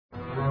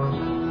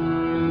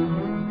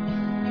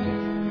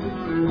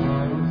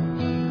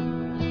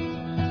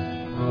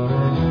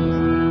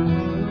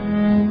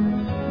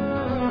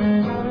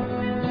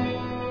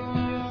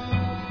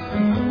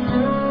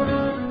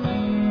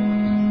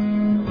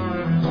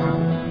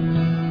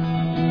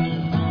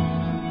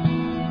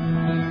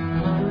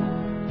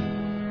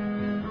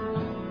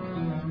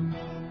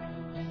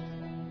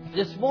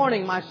This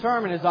morning my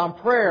sermon is on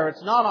prayer.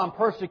 It's not on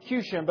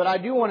persecution, but I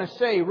do want to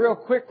say real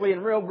quickly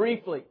and real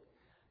briefly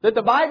that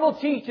the Bible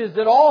teaches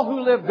that all who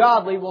live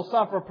godly will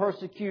suffer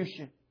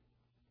persecution.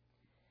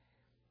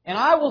 And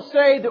I will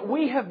say that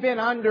we have been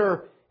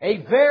under a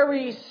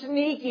very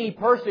sneaky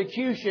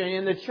persecution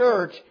in the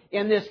church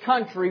in this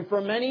country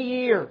for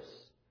many years.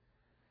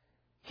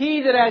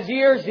 He that has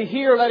ears to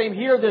hear, let him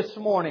hear this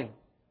morning.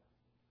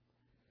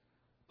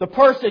 The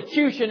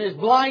persecution has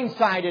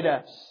blindsided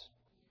us.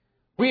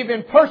 We've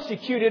been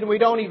persecuted and we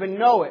don't even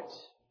know it.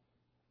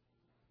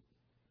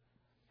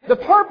 The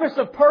purpose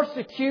of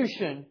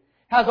persecution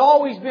has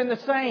always been the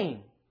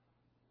same.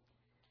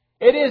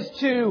 It is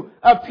to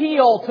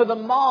appeal to the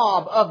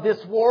mob of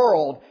this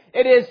world.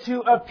 It is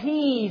to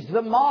appease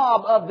the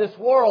mob of this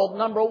world,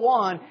 number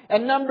one.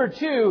 And number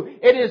two,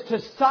 it is to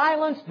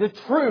silence the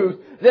truth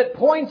that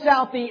points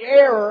out the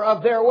error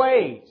of their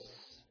ways.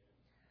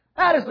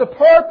 That is the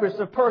purpose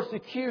of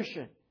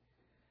persecution.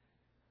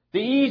 The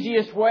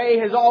easiest way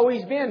has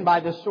always been by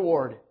the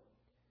sword.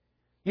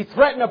 You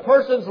threaten a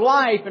person's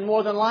life and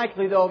more than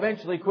likely they'll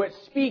eventually quit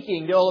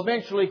speaking. They'll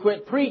eventually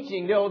quit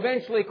preaching. They'll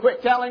eventually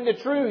quit telling the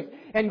truth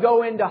and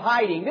go into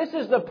hiding. This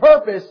is the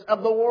purpose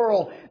of the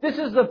world. This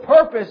is the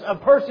purpose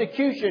of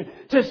persecution.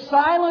 To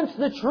silence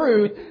the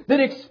truth that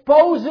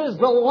exposes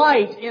the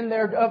light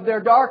of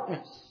their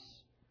darkness.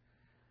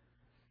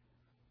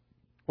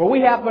 Well,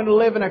 we happen to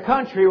live in a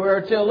country where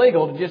it's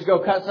illegal to just go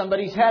cut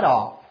somebody's head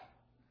off.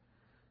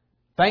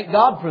 Thank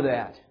God for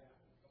that.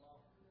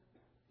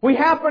 We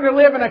happen to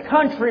live in a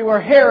country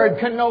where Herod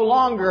can no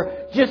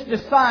longer just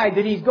decide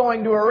that he's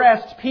going to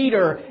arrest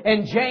Peter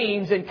and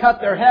James and cut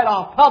their head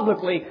off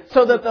publicly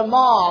so that the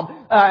mob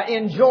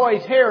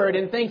enjoys Herod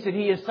and thinks that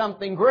he is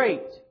something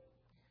great.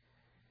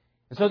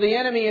 And so the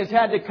enemy has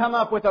had to come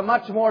up with a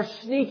much more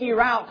sneaky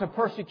route to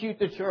persecute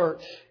the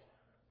church.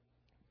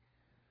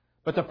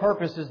 But the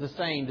purpose is the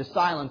same, to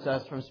silence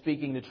us from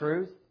speaking the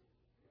truth,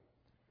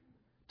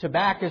 to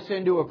back us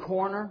into a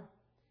corner,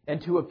 and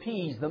to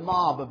appease the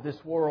mob of this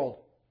world.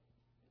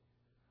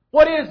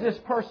 What is this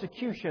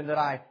persecution that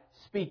I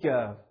speak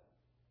of?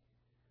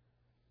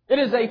 It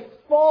is a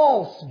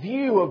false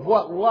view of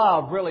what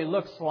love really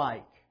looks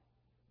like.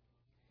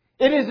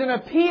 It is an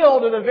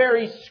appeal to the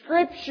very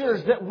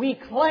Scriptures that we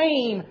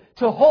claim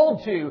to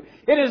hold to.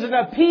 It is an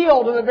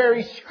appeal to the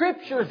very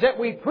Scriptures that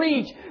we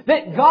preach,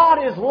 that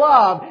God is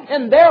love.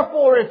 And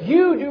therefore, if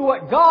you do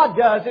what God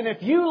does, and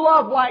if you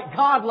love like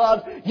God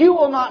loves, you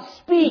will not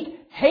speak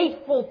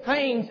hateful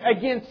things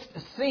against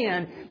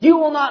sin. You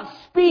will not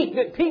speak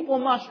that people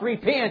must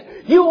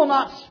repent. You will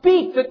not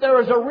speak that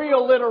there is a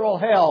real literal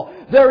hell.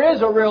 There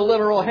is a real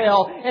literal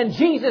hell. And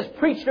Jesus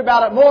preached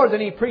about it more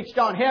than He preached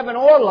on heaven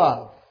or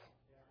love.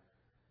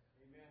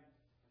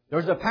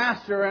 There's a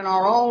pastor in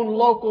our own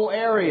local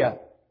area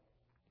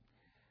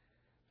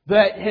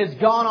that has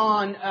gone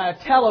on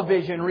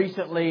television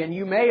recently, and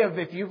you may have,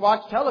 if you've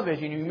watched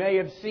television, you may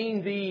have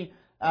seen the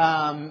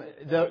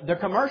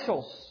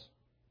commercials.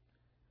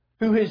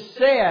 Who has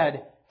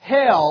said,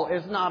 hell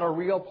is not a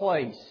real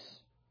place.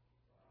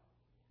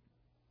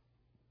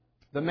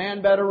 The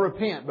man better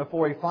repent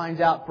before he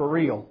finds out for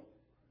real.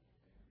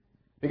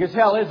 Because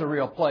hell is a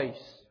real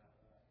place.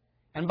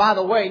 And by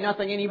the way,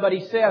 nothing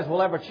anybody says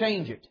will ever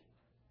change it.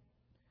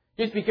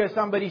 Just because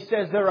somebody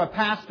says they're a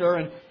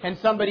pastor and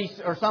somebody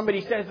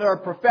says they're a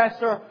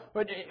professor,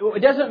 but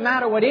it doesn't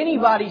matter what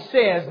anybody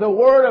says. The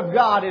Word of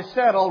God is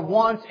settled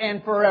once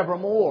and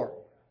forevermore.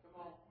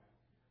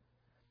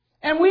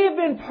 And we have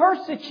been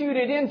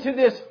persecuted into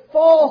this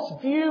false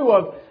view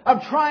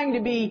of trying to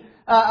be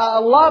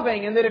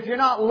loving, and that if you're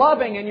not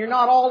loving and you're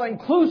not all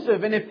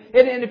inclusive, and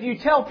if you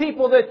tell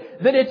people that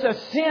it's a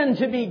sin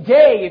to be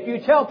gay, if you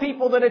tell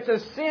people that it's a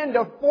sin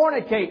to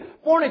fornicate,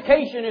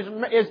 fornication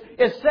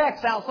is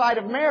sex outside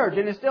of marriage,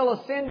 and it's still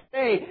a sin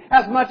today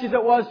as much as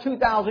it was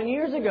 2,000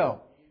 years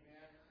ago.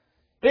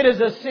 It is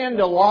a sin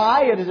to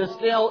lie. It is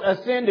still a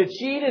sin to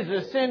cheat. It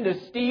is a sin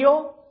to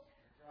steal.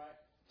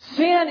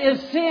 Sin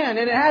is sin, and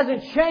it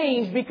hasn't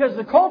changed because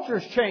the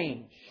culture's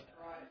changed.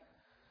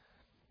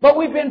 But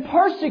we've been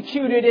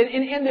persecuted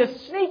in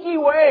this sneaky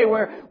way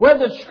where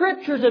the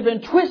Scriptures have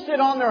been twisted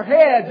on their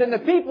heads, and the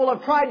people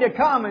have tried to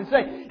come and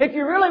say, if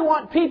you really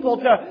want people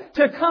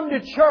to come to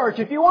church,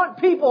 if you want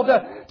people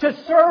to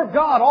serve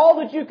God, all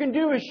that you can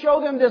do is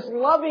show them this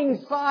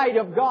loving side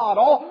of God.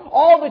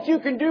 All that you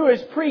can do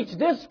is preach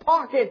this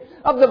pocket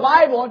of the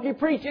Bible. If you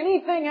preach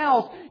anything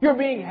else, you're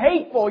being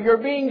hateful, you're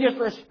being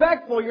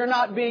disrespectful, you're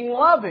not being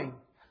loving.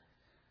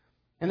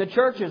 And the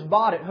church has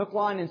bought it hook,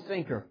 line, and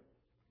sinker.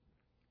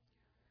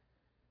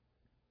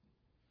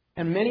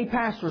 And many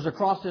pastors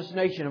across this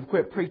nation have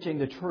quit preaching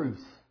the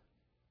truth.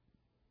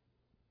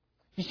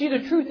 You see,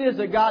 the truth is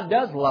that God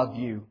does love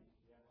you.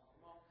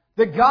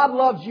 That God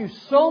loves you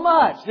so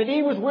much that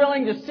He was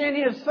willing to send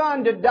His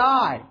Son to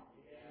die.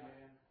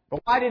 But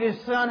why did His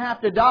Son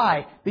have to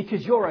die?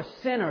 Because you're a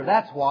sinner,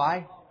 that's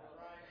why.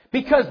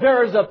 Because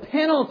there is a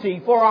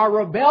penalty for our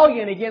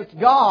rebellion against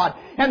God.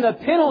 And the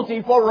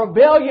penalty for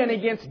rebellion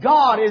against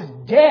God is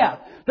death.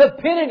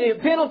 The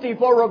penalty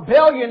for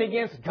rebellion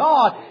against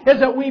God is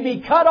that we be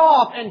cut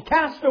off and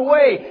cast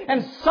away.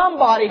 And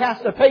somebody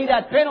has to pay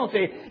that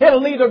penalty.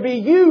 It'll either be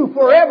you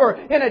forever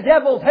in a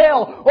devil's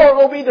hell, or it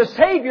will be the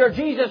Savior,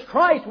 Jesus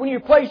Christ, when you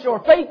place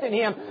your faith in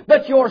Him.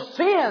 But your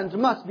sins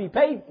must be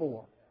paid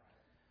for.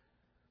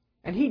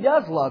 And He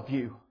does love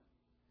you.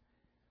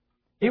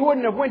 He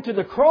wouldn't have went to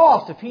the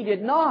cross if He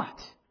did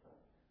not.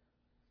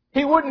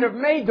 He wouldn't have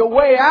made the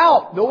way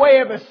out, the way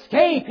of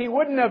escape. He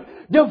wouldn't have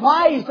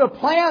devised a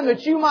plan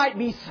that you might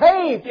be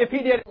saved if He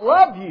didn't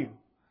love you.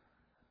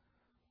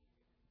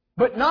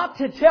 But not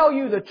to tell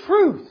you the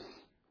truth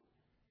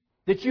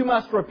that you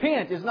must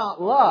repent is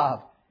not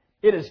love.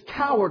 It is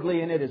cowardly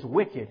and it is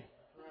wicked.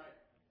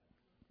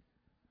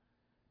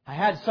 I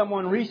had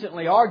someone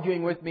recently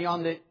arguing with me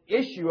on the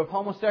issue of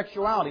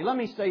homosexuality. Let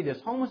me say this.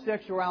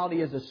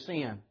 Homosexuality is a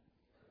sin.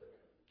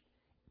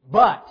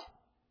 But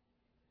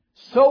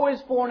so is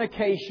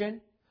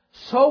fornication,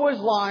 so is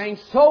lying,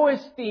 so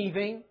is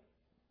thieving,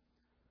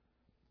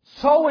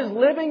 so is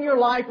living your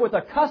life with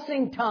a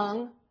cussing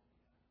tongue.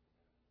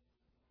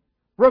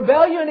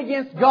 Rebellion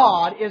against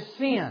God is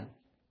sin.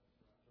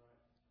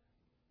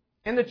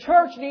 And the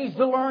church needs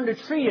to learn to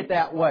treat it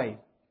that way.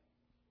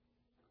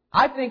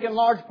 I think in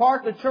large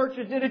part the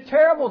churches did a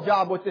terrible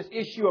job with this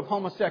issue of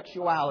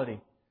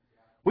homosexuality.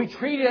 We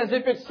treat it as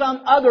if it's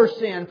some other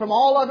sin from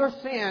all other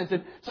sins,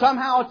 and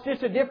somehow it's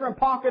just a different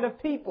pocket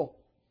of people.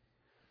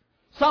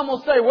 Some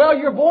will say, well,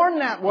 you're born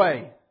that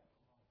way.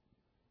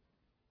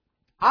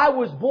 I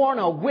was born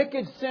a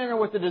wicked sinner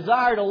with the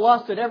desire to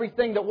lust at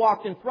everything that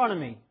walked in front of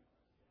me.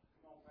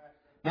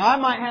 Now, I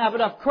might have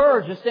enough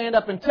courage to stand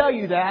up and tell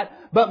you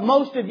that, but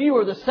most of you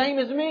are the same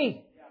as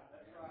me.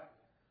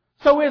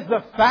 So is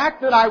the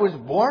fact that I was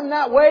born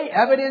that way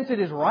evidence it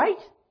is right?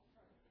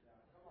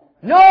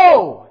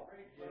 No!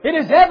 It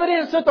is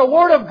evidence that the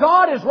Word of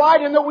God is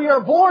right and that we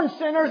are born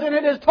sinners, and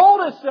it has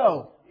told us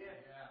so.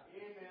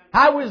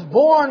 I was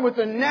born with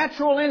a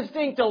natural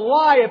instinct to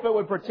lie if it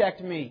would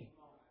protect me.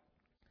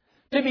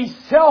 To be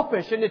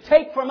selfish and to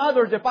take from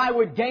others if I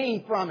would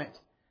gain from it.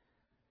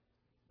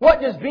 What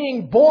does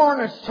being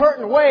born a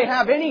certain way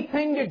have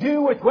anything to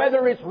do with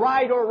whether it's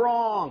right or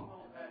wrong?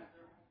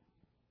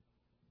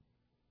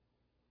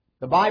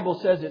 The Bible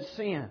says it's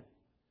sin.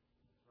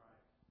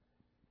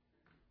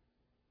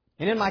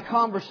 And in my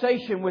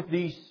conversation with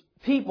these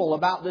people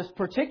about this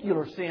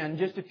particular sin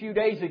just a few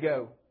days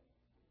ago,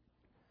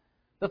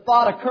 the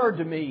thought occurred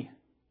to me.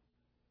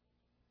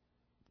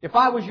 If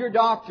I was your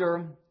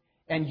doctor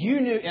and you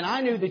knew, and I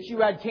knew that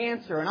you had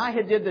cancer and I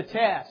had did the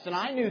test and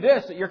I knew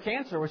this, that your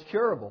cancer was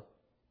curable.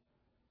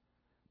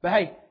 But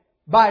hey,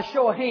 by a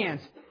show of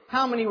hands,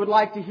 how many would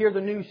like to hear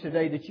the news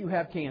today that you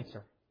have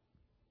cancer?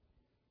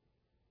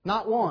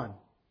 Not one.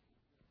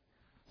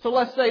 So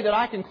let's say that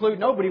I conclude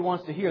nobody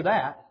wants to hear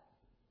that.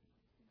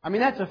 I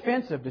mean, that's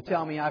offensive to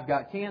tell me I've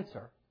got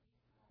cancer.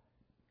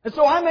 And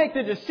so I make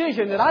the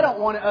decision that I don't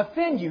want to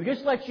offend you.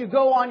 Just let you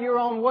go on your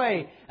own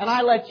way. And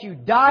I let you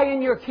die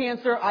in your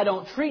cancer. I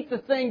don't treat the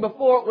thing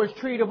before it was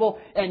treatable.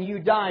 And you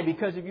die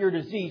because of your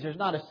disease. There's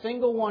not a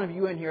single one of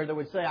you in here that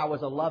would say I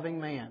was a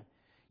loving man.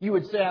 You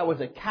would say I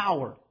was a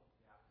coward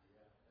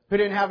who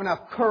didn't have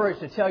enough courage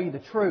to tell you the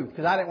truth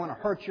because I didn't want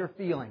to hurt your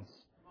feelings.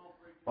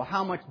 Well,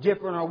 how much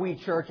different are we,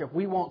 church, if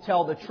we won't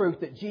tell the truth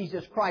that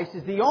Jesus Christ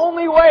is the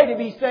only way to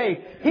be saved?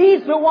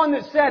 He's the one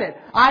that said it.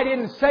 I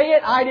didn't say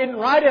it. I didn't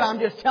write it. I'm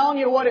just telling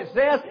you what it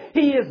says.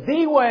 He is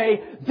the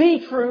way,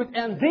 the truth,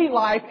 and the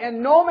life,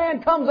 and no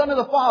man comes unto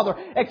the Father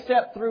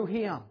except through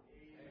Him.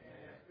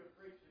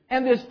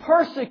 And this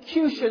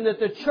persecution that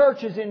the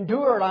church has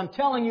endured, I'm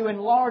telling you, in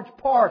large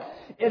part,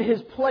 it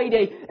has played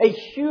a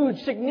huge,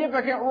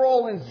 significant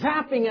role in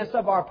zapping us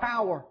of our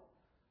power.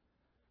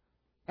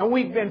 And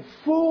we've been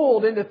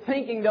fooled into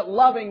thinking that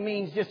loving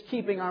means just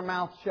keeping our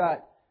mouth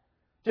shut.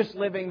 Just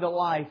living the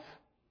life.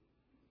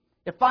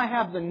 If I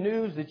have the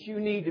news that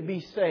you need to be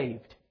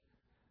saved,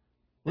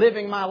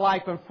 living my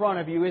life in front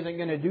of you isn't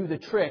going to do the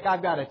trick.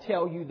 I've got to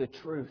tell you the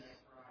truth.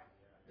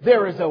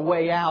 There is a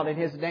way out, and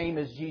His name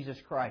is Jesus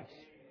Christ.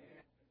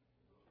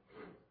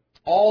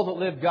 All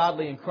that live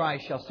godly in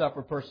Christ shall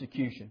suffer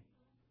persecution.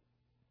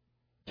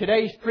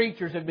 Today's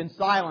preachers have been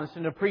silenced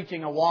into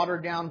preaching a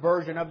watered-down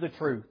version of the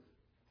truth.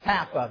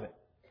 Half of it.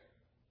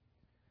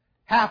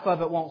 Half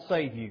of it won't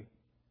save you.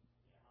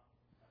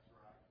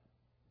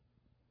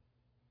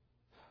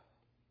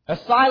 A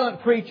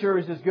silent preacher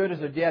is as good as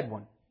a dead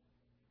one.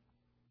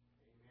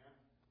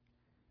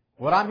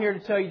 What I'm here to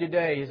tell you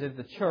today is that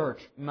the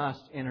church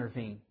must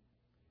intervene.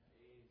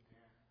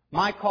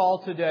 My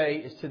call today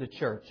is to the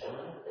church.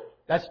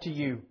 That's to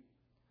you.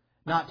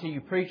 Not to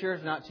you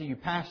preachers, not to you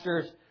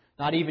pastors,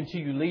 not even to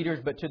you leaders,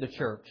 but to the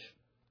church.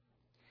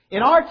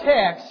 In our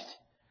text,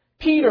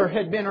 Peter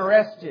had been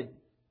arrested.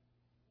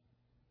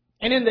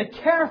 And in the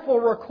careful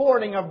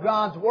recording of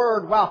God's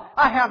Word, well,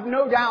 I have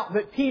no doubt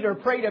that Peter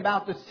prayed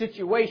about the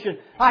situation.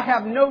 I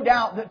have no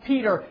doubt that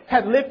Peter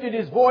had lifted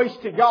his voice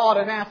to God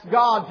and asked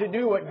God to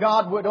do what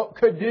God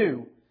could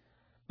do.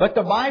 But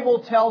the Bible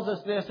tells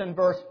us this in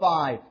verse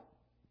 5.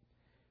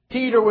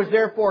 Peter was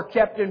therefore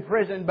kept in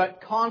prison,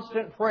 but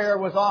constant prayer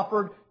was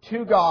offered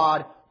to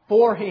God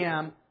for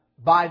him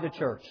by the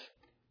church.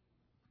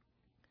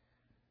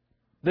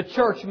 The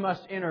church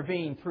must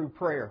intervene through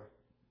prayer.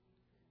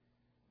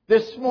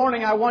 This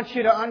morning I want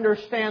you to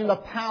understand the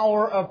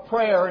power of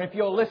prayer, and if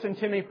you'll listen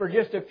to me for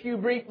just a few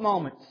brief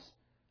moments,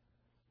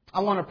 I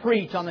want to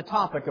preach on the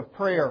topic of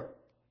prayer.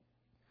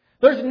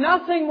 There's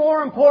nothing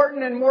more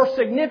important and more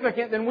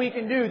significant than we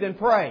can do than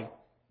pray.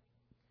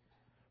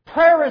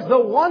 Prayer is the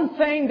one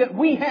thing that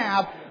we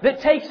have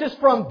that takes us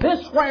from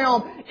this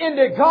realm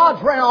into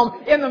God's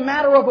realm in the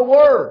matter of a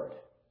word.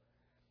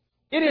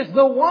 It is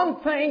the one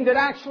thing that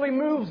actually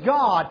moves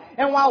God.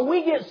 And while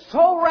we get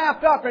so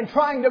wrapped up in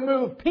trying to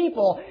move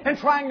people and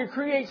trying to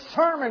create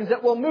sermons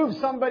that will move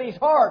somebody's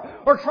heart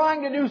or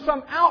trying to do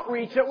some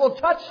outreach that will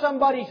touch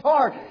somebody's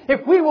heart,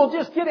 if we will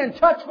just get in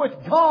touch with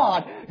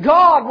God,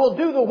 God will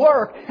do the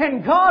work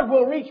and God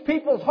will reach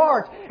people's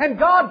hearts. And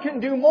God can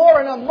do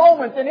more in a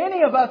moment than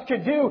any of us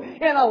could do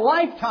in a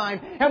lifetime.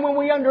 And when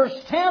we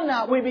understand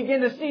that, we begin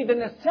to see the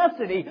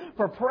necessity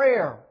for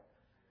prayer.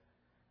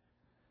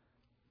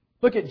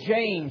 Look at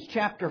James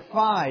chapter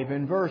 5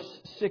 and verse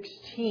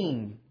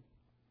 16.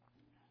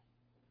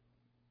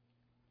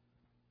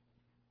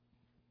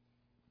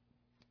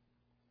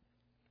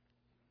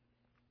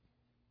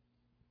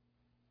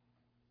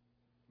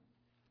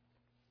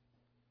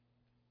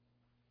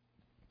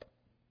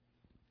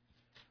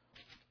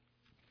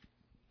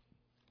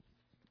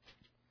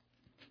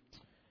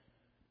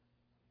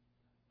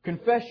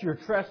 Confess your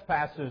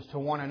trespasses to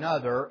one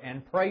another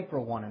and pray for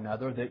one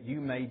another that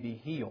you may be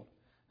healed.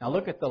 Now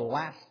look at the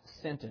last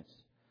sentence.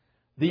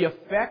 The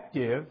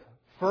effective,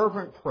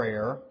 fervent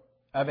prayer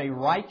of a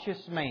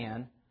righteous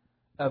man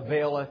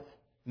availeth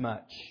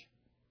much.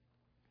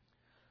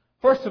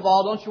 First of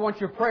all, don't you want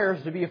your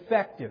prayers to be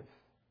effective?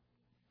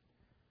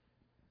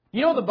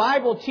 You know, the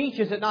Bible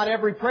teaches that not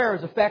every prayer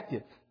is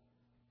effective.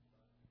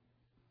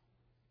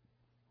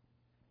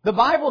 The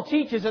Bible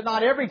teaches that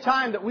not every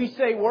time that we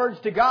say words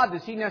to God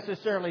does He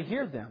necessarily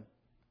hear them.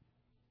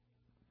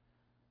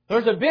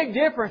 There's a big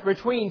difference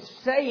between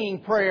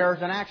saying prayers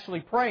and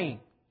actually praying.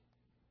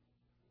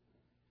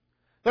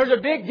 There's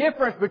a big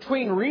difference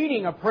between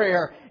reading a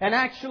prayer and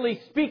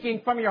actually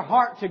speaking from your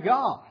heart to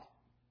God.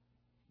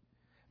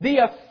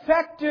 The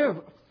effective,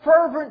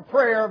 fervent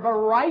prayer of a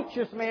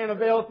righteous man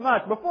availeth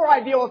much. Before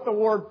I deal with the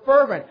word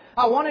fervent,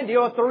 I want to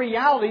deal with the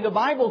reality. The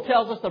Bible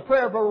tells us the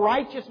prayer of a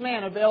righteous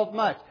man availeth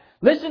much.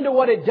 Listen to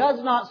what it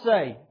does not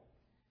say.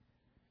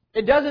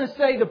 It doesn't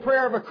say the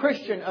prayer of a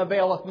Christian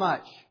availeth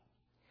much.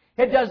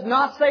 It does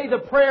not say the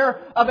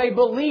prayer of a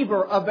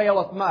believer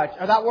availeth much.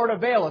 Or that word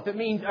availeth, it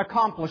means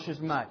accomplishes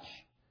much.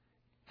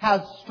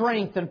 Has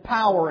strength and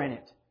power in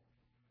it.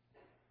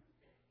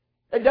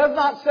 It does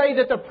not say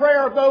that the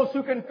prayer of those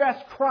who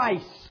confess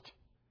Christ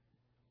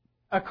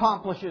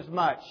accomplishes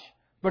much,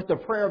 but the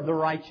prayer of the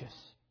righteous.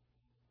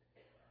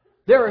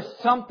 There is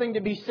something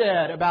to be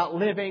said about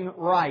living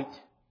right.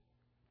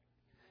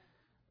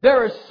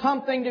 There is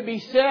something to be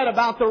said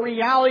about the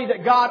reality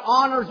that God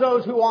honors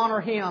those who honor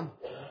Him.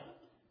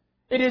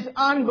 It is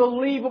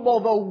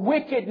unbelievable, the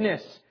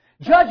wickedness.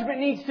 Judgment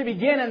needs to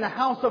begin in the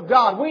house of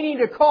God. We need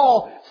to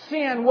call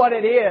sin what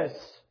it is.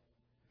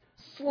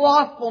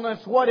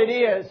 Slothfulness what it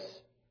is.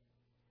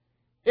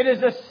 It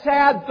is a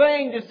sad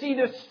thing to see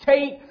the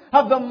state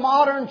of the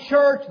modern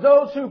church,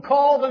 those who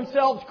call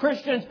themselves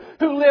Christians,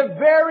 who live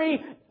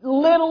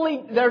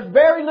there's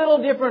very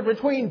little difference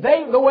between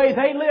the way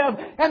they live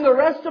and the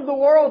rest of the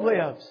world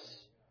lives.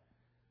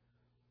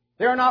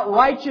 They are not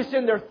righteous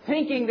in their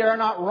thinking. They are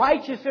not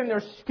righteous in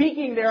their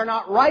speaking. They are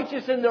not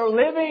righteous in their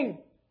living.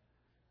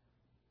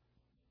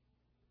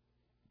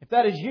 If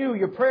that is you,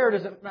 your prayer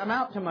doesn't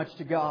amount to much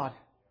to God.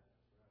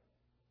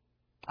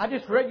 I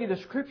just read you the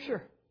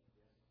Scripture.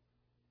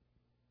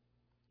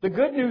 The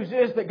good news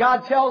is that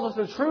God tells us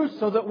the truth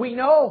so that we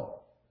know.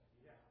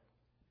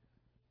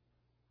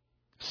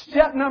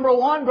 Step number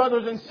one,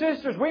 brothers and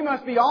sisters, we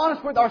must be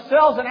honest with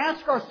ourselves and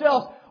ask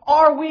ourselves,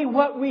 are we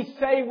what we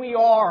say we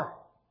are?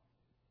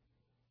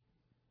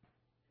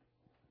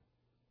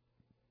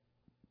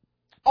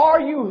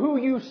 Are you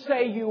who you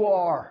say you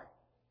are?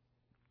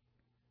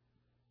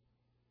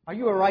 Are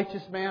you a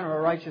righteous man or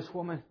a righteous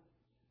woman?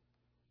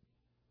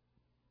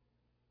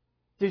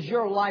 Does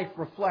your life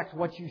reflect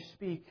what you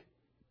speak?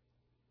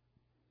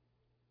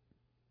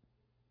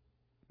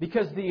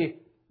 Because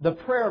the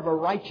prayer of a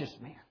righteous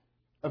man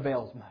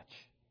avails much.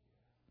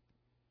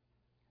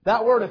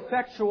 That word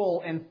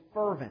effectual and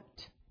fervent.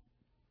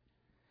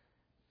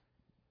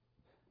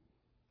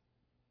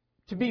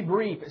 To be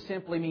brief, it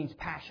simply means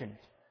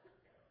passionate.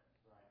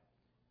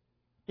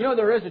 You know,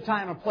 there is a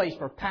time and place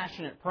for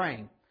passionate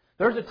praying.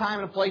 There's a time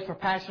and a place for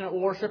passionate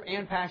worship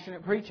and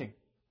passionate preaching.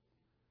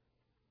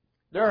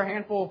 There are a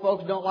handful of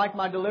folks who don't like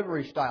my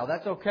delivery style.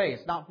 That's okay.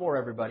 It's not for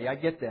everybody. I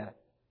get that.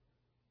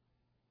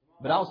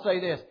 But I'll say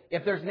this.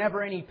 If there's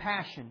never any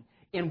passion,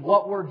 in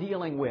what we're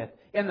dealing with,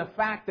 in the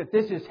fact that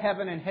this is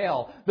heaven and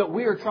hell, that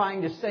we are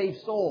trying to save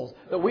souls,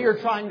 that we are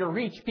trying to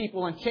reach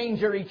people and change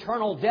their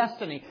eternal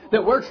destiny,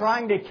 that we're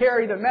trying to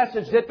carry the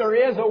message that there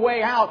is a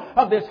way out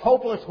of this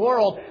hopeless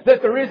world,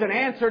 that there is an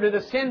answer to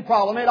the sin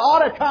problem. It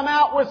ought to come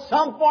out with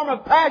some form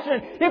of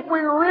passion. If we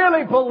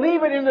really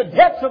believe it in the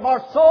depths of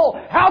our soul,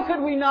 how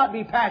could we not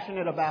be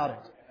passionate about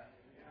it?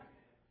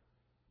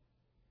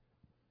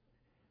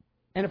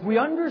 And if we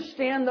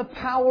understand the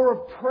power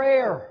of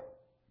prayer,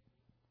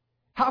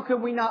 how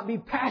can we not be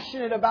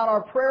passionate about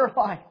our prayer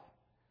life?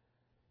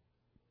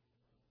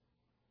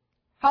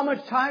 How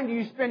much time do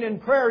you spend in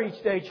prayer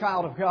each day,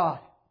 child of God?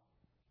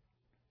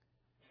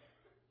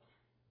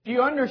 Do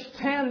you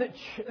understand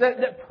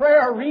that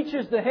prayer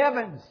reaches the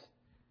heavens?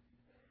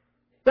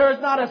 There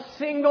is not a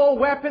single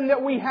weapon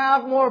that we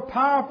have more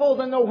powerful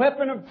than the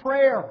weapon of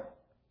prayer.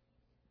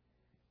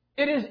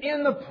 It is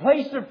in the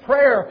place of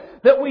prayer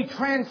that we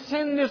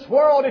transcend this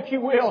world, if you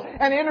will,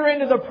 and enter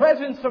into the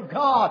presence of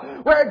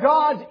God, where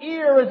God's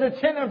ear is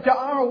attentive to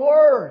our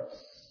words.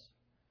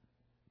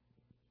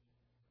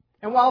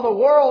 And while the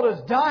world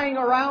is dying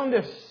around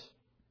us,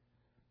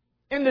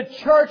 and the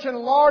church in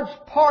large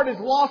part has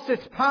lost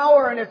its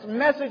power and its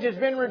message has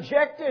been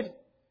rejected,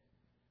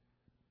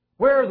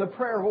 where are the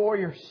prayer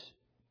warriors?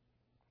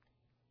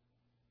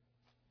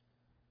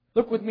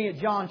 Look with me at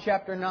John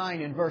chapter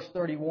 9 and verse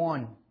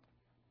 31.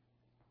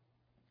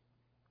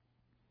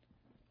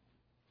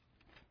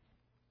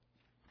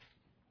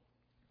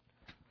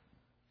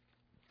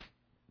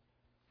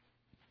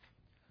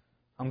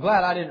 I'm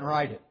glad I didn't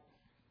write it.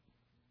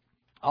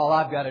 All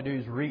I've got to do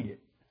is read it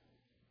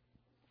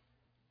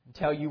and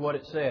tell you what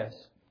it says.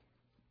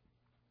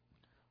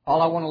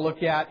 All I want to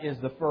look at is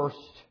the first.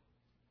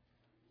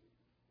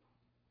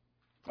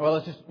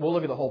 Well, we'll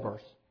look at the whole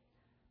verse.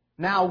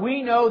 Now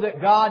we know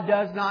that God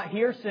does not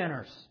hear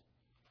sinners.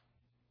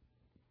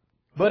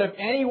 But if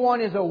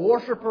anyone is a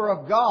worshiper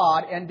of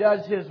God and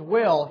does His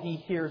will, He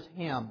hears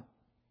him.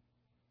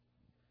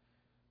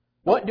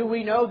 What do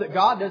we know? That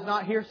God does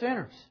not hear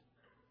sinners.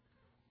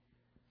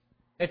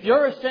 If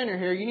you're a sinner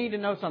here, you need to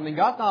know something.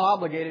 God's not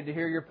obligated to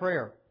hear your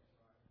prayer.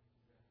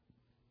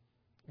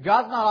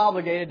 God's not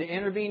obligated to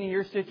intervene in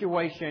your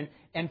situation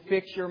and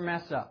fix your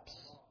mess-ups.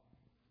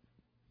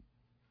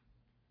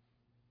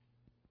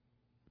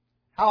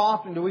 How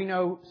often do we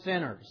know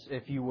sinners,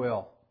 if you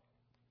will?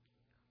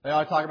 They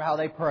ought to talk about how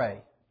they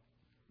pray.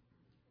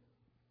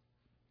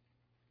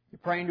 You're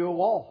praying to a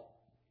wall.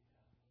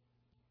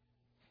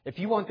 If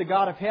you want the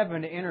God of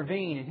heaven to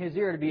intervene and His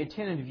ear to be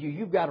attentive to you,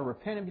 you've got to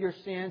repent of your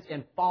sins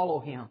and follow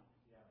Him.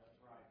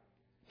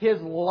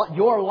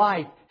 Your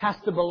life has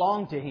to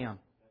belong to Him.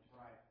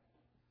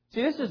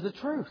 See, this is the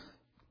truth.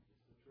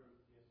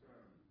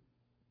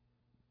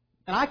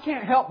 And I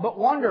can't help but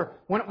wonder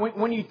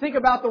when you think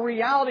about the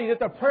reality that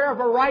the prayer of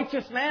a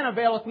righteous man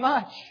availeth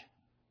much.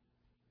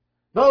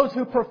 Those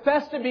who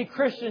profess to be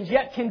Christians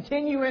yet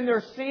continue in their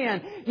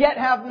sin, yet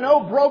have no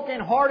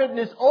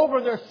brokenheartedness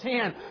over their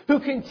sin, who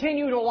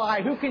continue to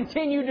lie, who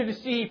continue to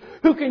deceive,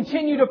 who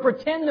continue to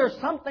pretend they're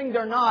something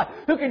they're not,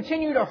 who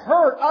continue to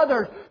hurt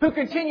others, who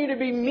continue to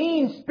be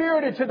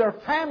mean-spirited to their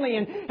family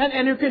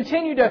and who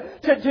continue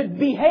to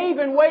behave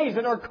in ways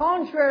that are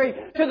contrary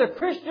to the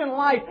Christian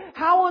life.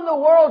 How in the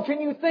world can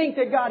you think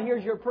that God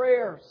hears your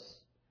prayers?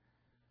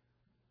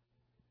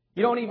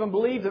 You don't even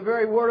believe the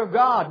very Word of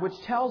God, which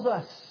tells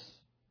us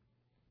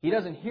He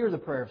doesn't hear the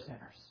prayer of sinners.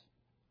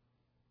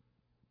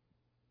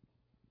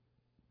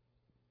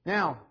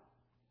 Now,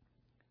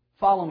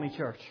 follow me,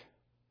 church.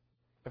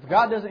 If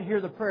God doesn't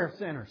hear the prayer of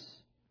sinners,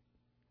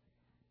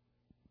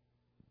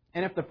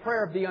 and if the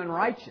prayer of the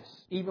unrighteous,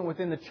 even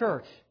within the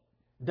church,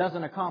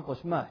 doesn't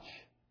accomplish much,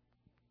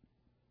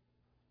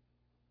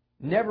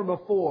 never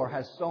before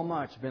has so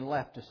much been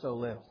left to so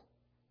little.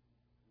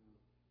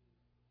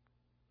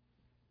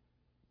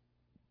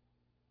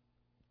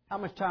 How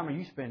much time are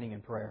you spending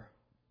in prayer?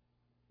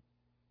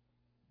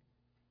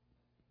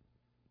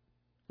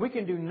 We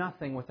can do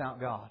nothing without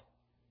God.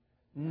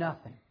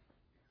 Nothing.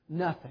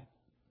 Nothing.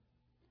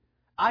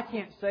 I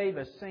can't save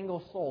a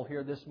single soul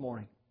here this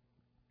morning.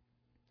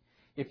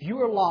 If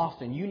you are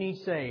lost and you need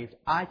saved,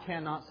 I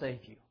cannot save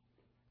you.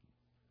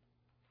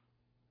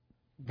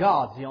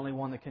 God's the only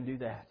one that can do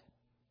that.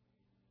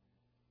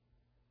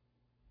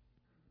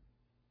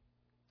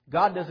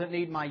 God doesn't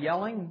need my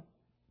yelling.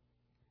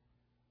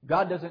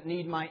 God doesn't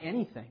need my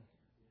anything.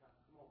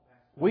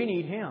 We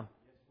need Him.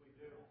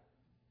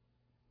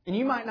 And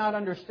you might not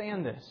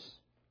understand this,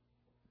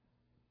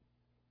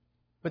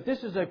 but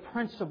this is a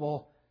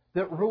principle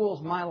that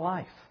rules my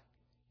life.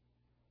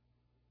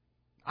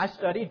 I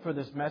studied for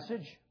this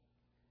message.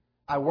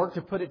 I worked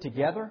to put it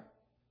together.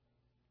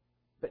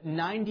 But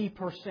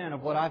 90%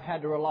 of what I've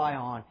had to rely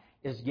on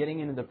is getting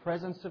into the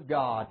presence of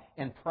God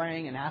and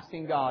praying and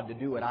asking God to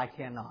do what I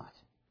cannot.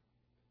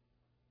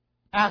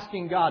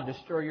 Asking God to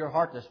stir your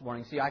heart this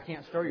morning. See, I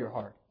can't stir your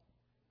heart.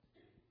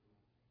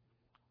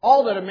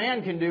 All that a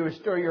man can do is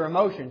stir your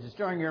emotions. And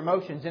stirring your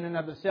emotions in and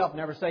of itself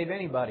never save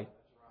anybody.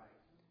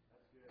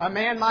 A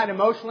man might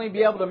emotionally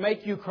be able to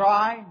make you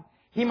cry.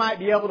 He might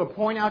be able to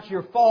point out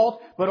your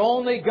fault, but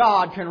only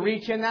God can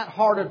reach in that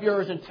heart of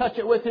yours and touch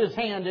it with His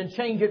hand and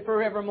change it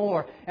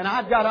forevermore. And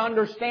I've got to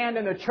understand,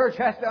 and the church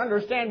has to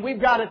understand,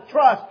 we've got to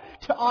trust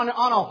on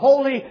a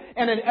holy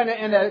and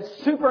a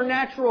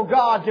supernatural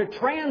God to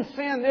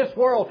transcend this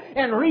world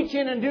and reach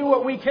in and do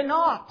what we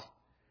cannot.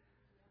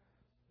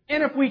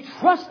 And if we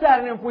trust that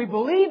and if we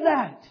believe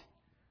that,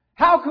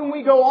 how can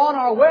we go on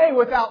our way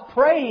without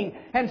praying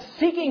and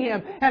seeking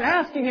Him and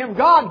asking Him,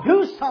 God,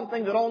 do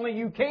something that only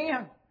You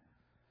can?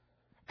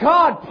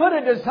 God, put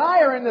a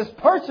desire in this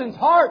person's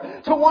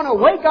heart to want to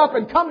wake up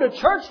and come to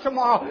church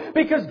tomorrow.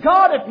 Because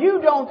God, if You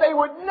don't, they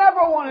would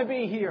never want to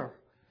be here.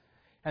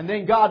 And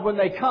then God, when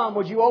they come,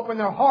 would You open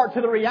their heart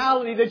to the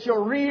reality that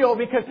You're real?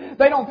 Because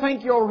they don't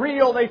think You're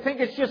real. They think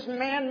it's just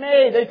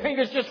man-made. They think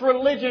it's just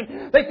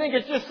religion. They think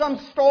it's just some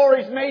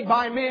stories made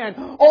by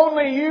men.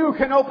 Only You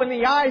can open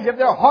the eyes of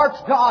their hearts,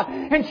 God,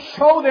 and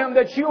show them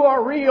that You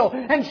are real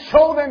and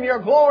show them Your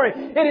glory.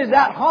 It is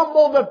that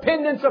humble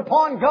dependence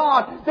upon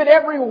God that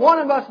every one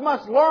of us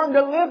must learn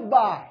to live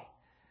by.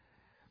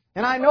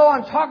 And I know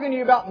I'm talking to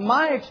you about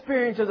my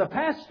experience as a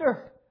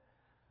pastor.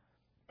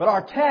 But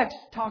our text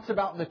talks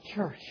about the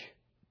church.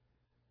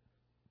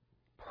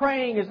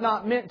 Praying is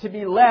not meant to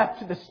be left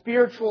to the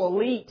spiritual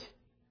elite.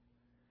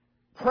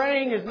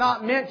 Praying is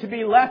not meant to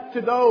be left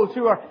to those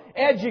who are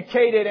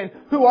educated and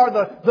who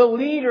are the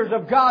leaders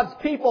of God's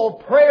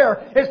people.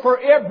 Prayer is for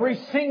every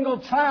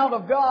single child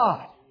of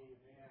God.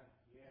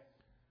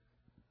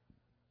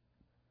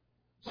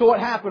 So what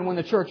happened when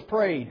the church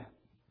prayed?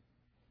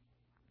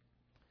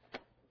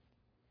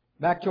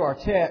 Back to our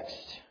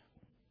text.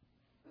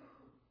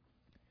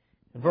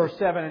 In verse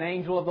 7, an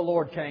angel of the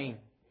Lord came.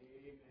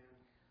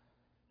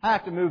 I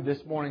have to move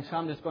this morning, so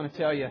I'm just going to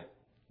tell you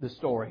the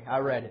story. I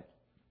read it.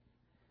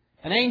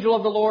 An angel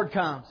of the Lord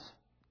comes.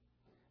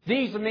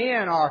 These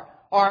men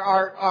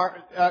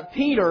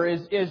Peter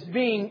is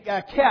being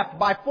kept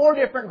by 4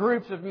 different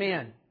groups of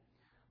men.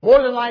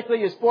 More than likely,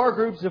 it's 4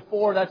 groups of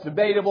 4. That's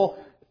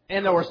debatable.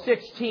 And there were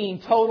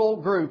 16 total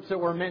groups that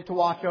were meant to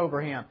watch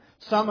over him.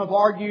 Some have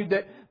argued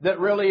that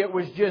really it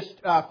was just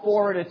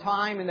 4 at a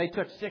time and they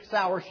took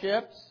 6-hour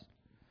shifts.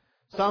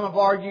 Some have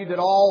argued that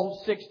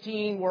all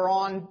 16 were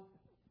on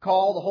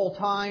call the whole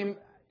time.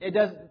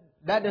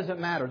 That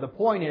doesn't matter. The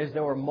point is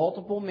there were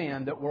multiple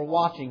men that were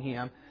watching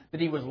him, that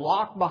he was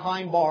locked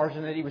behind bars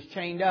and that he was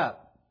chained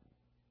up.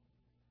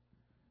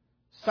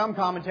 Some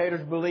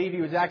commentators believe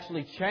he was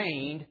actually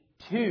chained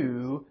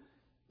to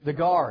the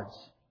guards.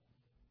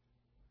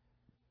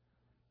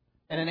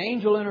 And an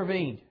angel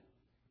intervened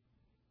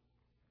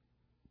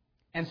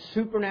and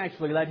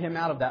supernaturally led him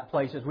out of that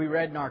place, as we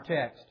read in our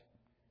text.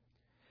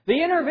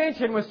 The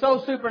intervention was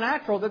so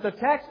supernatural that the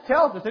text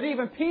tells us that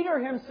even Peter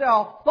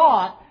himself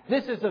thought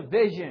this is a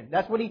vision.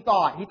 That's what he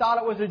thought. He thought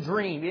it was a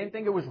dream. He didn't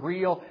think it was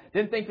real.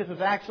 Didn't think this was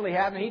actually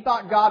happening. He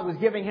thought God was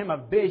giving him a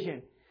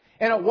vision.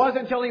 And it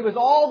wasn't until he was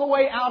all the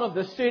way out of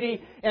the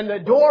city and the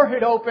door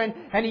had opened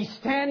and he's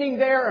standing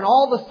there and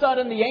all of a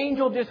sudden the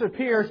angel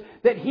disappears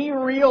that he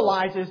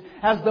realizes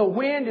as the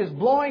wind is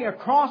blowing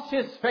across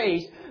his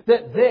face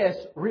that this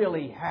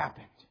really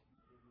happened.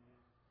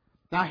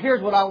 Now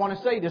here's what I want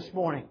to say this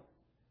morning.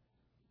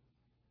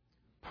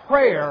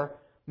 Prayer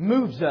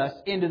moves us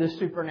into the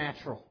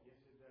supernatural.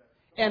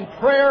 And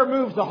prayer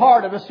moves the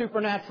heart of a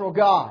supernatural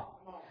God.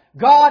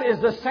 God is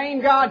the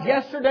same God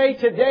yesterday,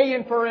 today,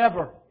 and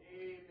forever.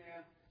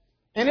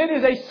 And it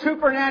is a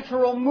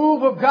supernatural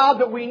move of God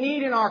that we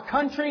need in our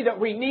country, that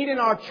we need in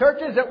our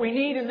churches, that we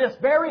need in this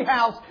very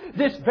house,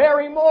 this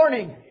very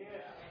morning.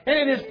 And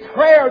it is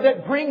prayer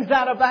that brings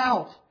that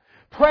about.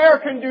 Prayer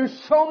can do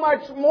so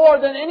much more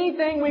than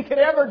anything we could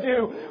ever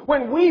do.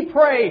 When we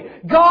pray,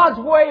 God's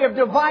way of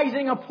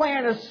devising a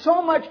plan is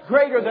so much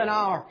greater than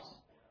ours.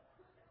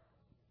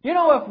 You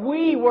know, if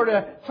we were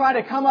to try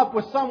to come up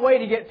with some way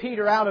to get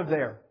Peter out of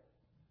there,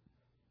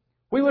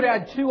 we would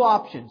have had 2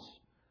 options.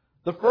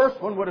 The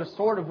first one would have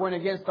sort of went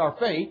against our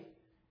faith,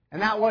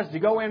 and that was to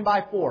go in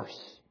by force.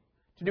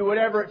 To do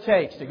whatever it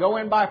takes. To go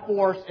in by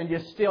force and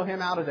just steal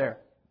him out of there.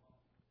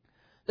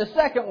 The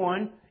second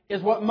one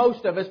is what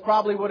most of us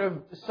probably would have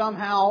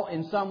somehow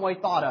in some way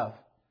thought of.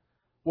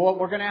 Well, what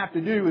we're going to have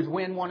to do is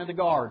win one of the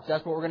guards.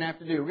 That's what we're going to have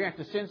to do. We're going to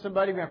have to send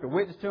somebody. We're going to have to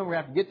witness to them. We're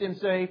going to have to get them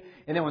saved.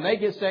 And then when they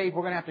get saved,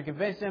 we're going to have to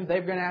convince them.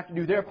 They're going to have to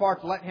do their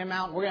part to let him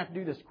out. And we're going to have to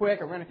do this quick.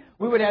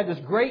 We would have this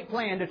great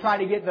plan to try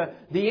to get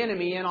the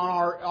enemy in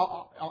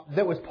on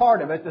that was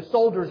part of it, the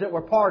soldiers that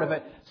were part of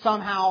it,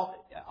 somehow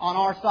on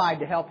our side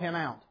to help him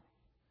out.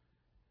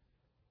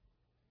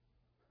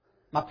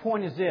 My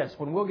point is this.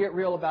 When we'll get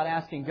real about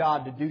asking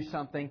God to do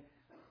something,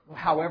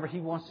 however He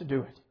wants to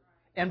do it,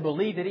 and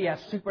believe that He has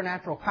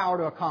supernatural power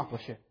to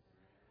accomplish it,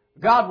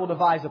 God will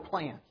devise a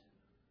plan.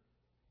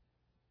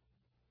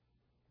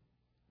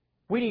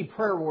 We need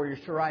prayer warriors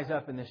to rise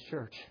up in this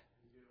church.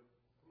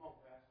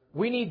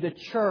 We need the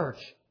church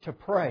to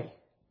pray.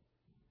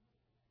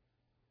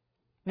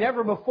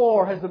 Never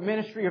before has the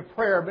ministry of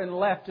prayer been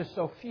left to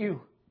so few.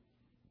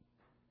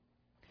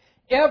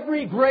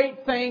 Every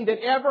great thing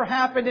that ever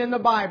happened in the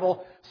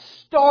Bible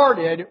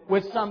started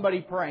with somebody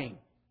praying.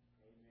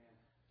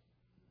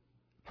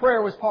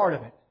 Prayer was part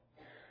of it.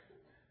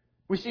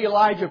 We see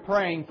Elijah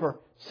praying for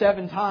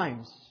 7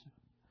 times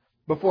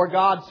before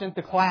God sent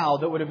the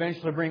cloud that would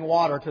eventually bring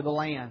water to the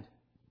land.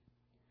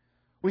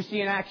 We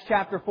see in Acts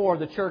chapter 4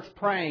 the church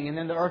praying and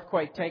then the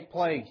earthquake take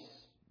place.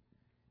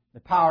 The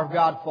power of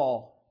God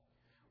fall.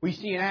 We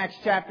see in Acts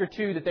chapter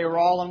 2 that they were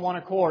all in one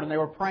accord and they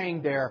were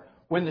praying there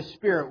when the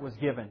Spirit was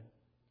given.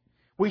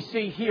 We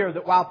see here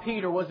that while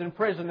Peter was in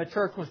prison, the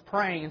church was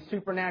praying and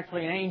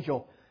supernaturally an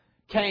angel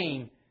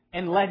came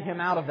and led him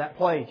out of that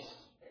place.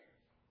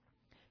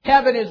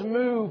 Heaven is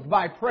moved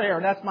by prayer.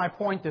 That's my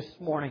point this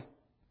morning.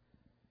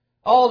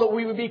 Oh, that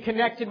we would be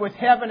connected with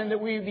heaven and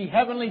that we would be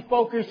heavenly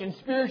focused and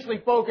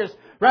spiritually focused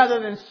rather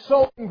than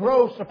so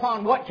engrossed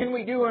upon what can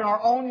we do in our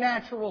own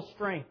natural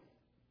strength.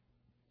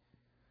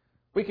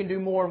 We can do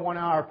more in 1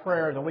 hour of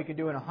prayer than we can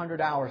do in 100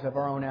 hours of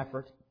our own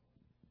effort.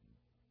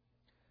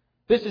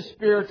 This is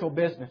spiritual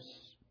business.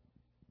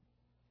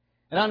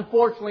 And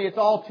unfortunately, it's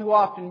all too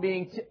often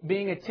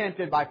being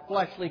attempted by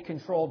fleshly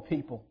controlled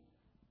people.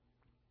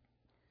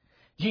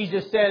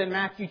 Jesus said in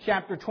Matthew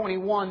chapter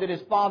 21 that His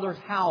Father's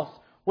house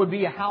would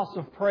be a house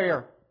of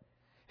prayer.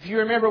 If you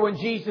remember when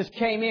Jesus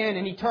came in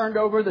and He turned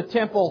over the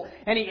temple,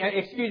 and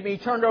He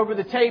turned over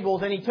the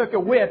tables and He took a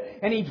whip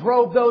and He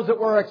drove those that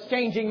were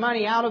exchanging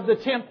money out of the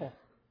temple.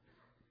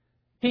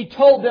 He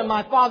told them,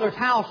 "My Father's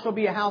house shall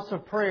be a house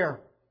of prayer."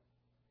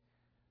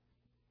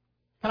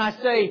 Can I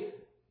say,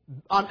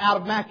 out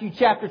of Matthew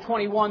chapter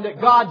 21, that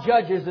God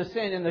judges the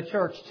sin in the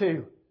church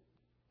too?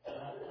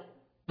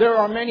 There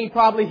are many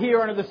probably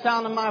here under the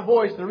sound of my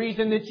voice. The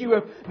reason that you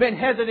have been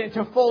hesitant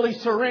to fully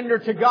surrender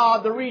to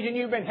God, the reason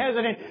you've been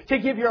hesitant to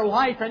give your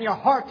life and your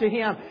heart to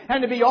Him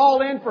and to be all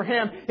in for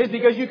Him is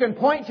because you can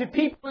point to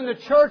people in the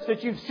church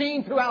that you've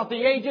seen throughout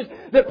the ages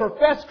that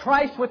professed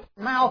Christ with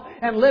their mouth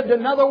and lived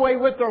another way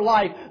with their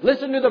life.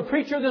 Listen to the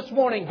preacher this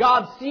morning.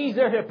 God sees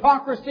their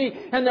hypocrisy,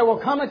 and there will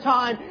come a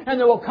time and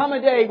there will come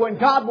a day when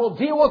God will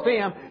deal with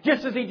them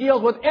just as He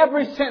deals with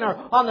every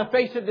sinner on the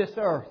face of this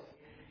earth.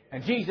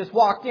 And Jesus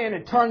walked in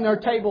and turned their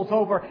tables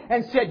over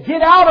and said,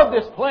 "Get out of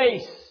this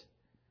place.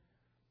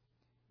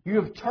 You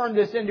have turned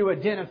this into a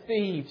den of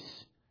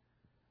thieves."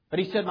 But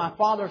He said, "My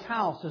Father's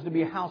house is to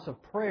be a house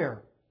of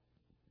prayer."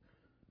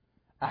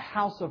 A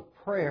house of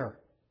prayer.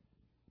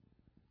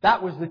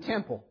 That was the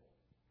temple.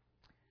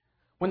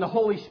 When the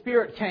Holy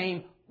Spirit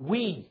came,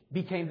 we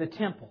became the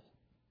temple.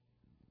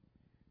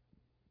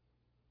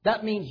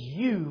 That means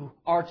you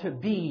are to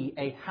be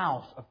a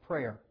house of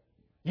prayer.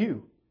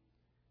 You.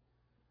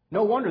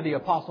 No wonder the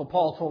Apostle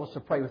Paul told us to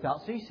pray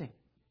without ceasing.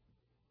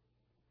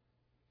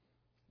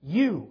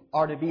 You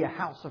are to be a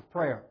house of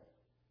prayer.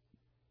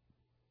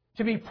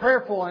 To be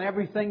prayerful in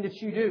everything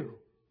that you do.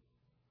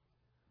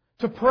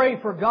 To pray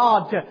for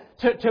God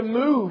to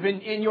move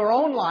in your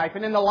own life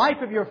and in the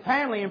life of your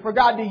family, and for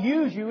God to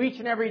use you each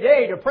and every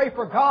day. To pray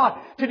for God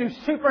to do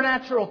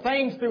supernatural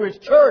things through His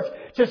church,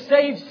 to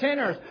save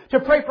sinners.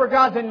 To pray for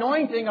God's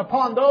anointing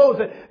upon those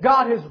that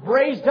God has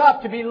raised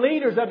up to be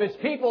leaders of His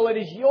people. It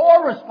is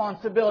your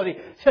responsibility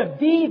to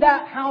be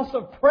that house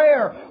of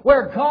prayer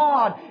where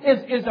God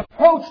is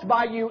approached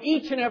by you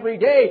each and every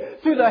day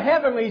through the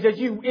heavenlies as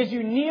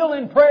you kneel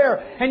in prayer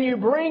and you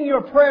bring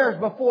your prayers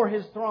before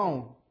His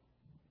throne.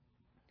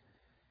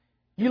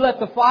 You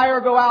let the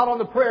fire go out on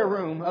the prayer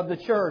room of the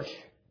church,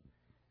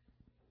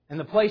 and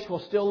the place will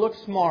still look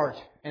smart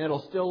and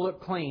it'll still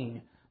look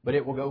clean, but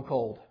it will go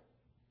cold.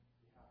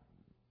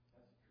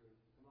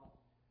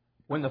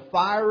 When the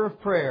fire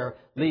of prayer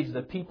leaves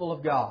the people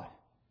of God,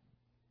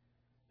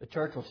 the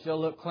church will still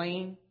look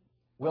clean,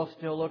 will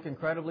still look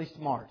incredibly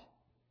smart,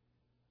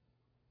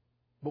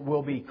 but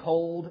will be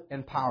cold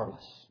and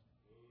powerless.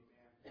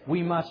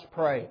 We must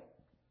pray.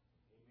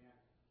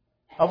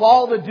 Of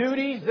all the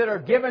duties that are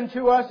given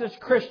to us as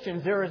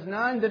Christians, there is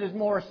none that is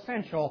more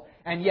essential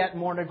and yet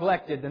more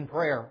neglected than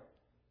prayer.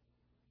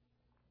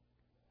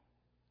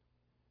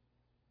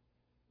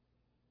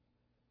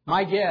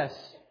 My guess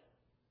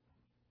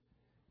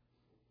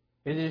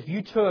is that if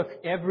you took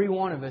every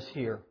one of us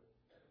here,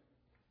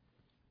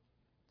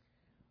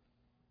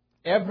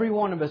 every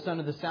one of us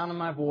under the sound of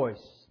my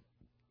voice,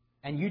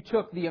 and you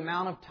took the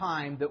amount of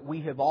time that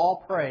we have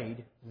all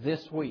prayed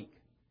this week,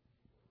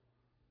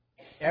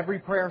 every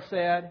prayer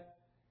said,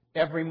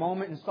 every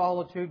moment in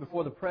solitude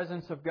before the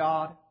presence of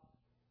God.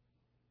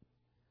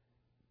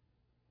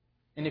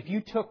 And if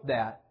you took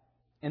that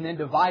and then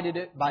divided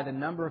it by the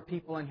number of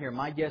people in here,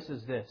 my guess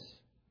is this: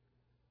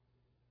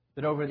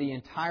 that over the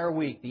entire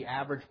week, the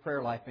average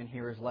prayer life in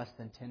here is less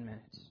than 10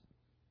 minutes.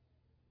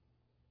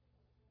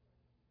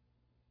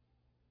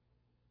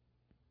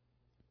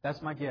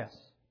 That's my guess,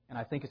 and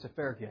I think it's a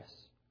fair guess.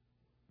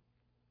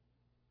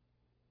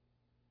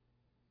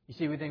 You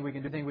see, we think we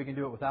can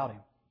do it without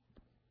Him.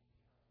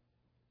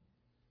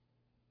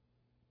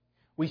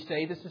 We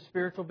say this is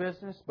spiritual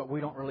business, but we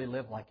don't really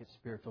live like it's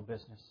spiritual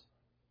business.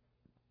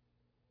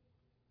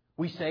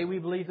 We say we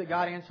believe that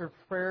God answers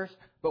prayers,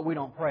 but we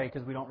don't pray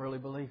because we don't really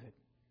believe it.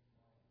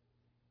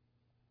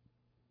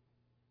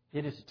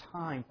 It is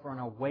time for an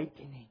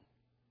awakening.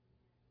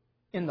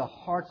 in the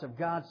hearts of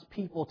God's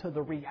people to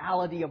the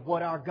reality of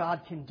what our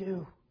God can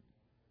do.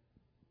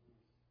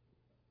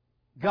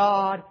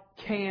 God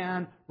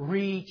can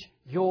reach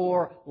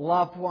your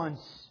loved ones.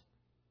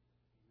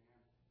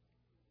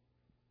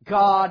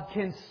 God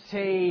can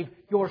save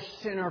your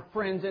sinner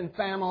friends and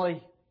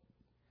family.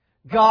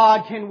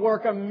 God can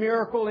work a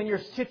miracle in your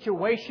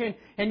situation,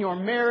 in your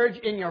marriage,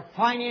 in your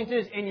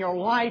finances, in your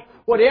life,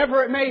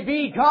 whatever it may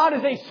be. God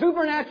is a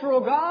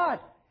supernatural God.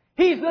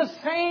 He's the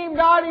same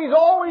God He's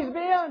always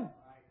been.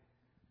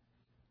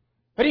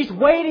 But He's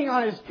waiting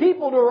on His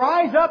people to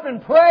rise up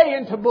and pray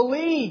and to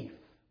believe.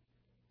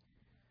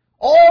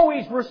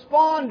 Always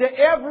respond to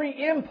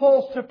every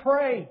impulse to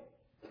pray.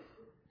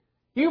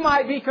 You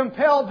might be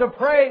compelled to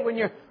pray when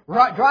you're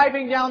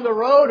driving down the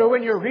road, or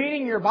when you're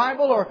reading your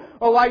Bible, or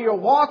while you're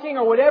walking,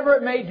 or whatever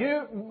it may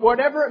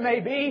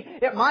be.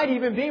 It might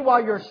even be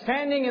while you're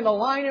standing in the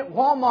line at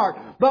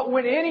Walmart. But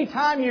when any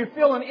time you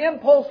feel an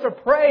impulse to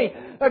pray,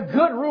 a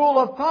good rule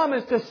of thumb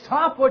is to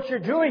stop what you're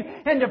doing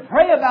and to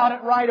pray about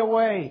it right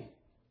away.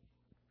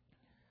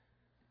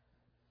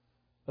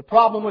 The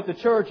problem with the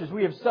church is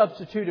we have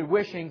substituted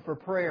wishing for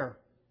prayer.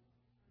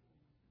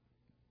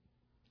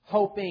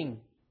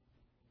 Hoping.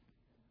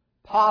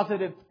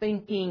 Positive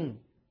thinking.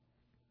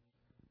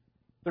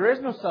 There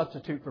is no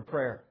substitute for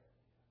prayer.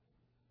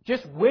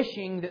 Just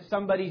wishing that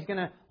somebody's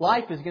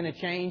life is going to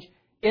change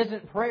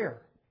isn't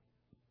prayer.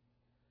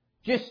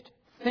 Just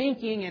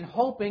thinking and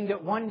hoping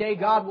that one day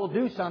God will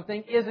do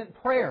something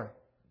isn't prayer.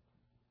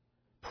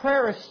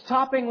 Prayer is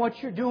stopping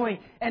what you're doing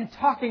and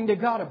talking to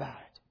God about it.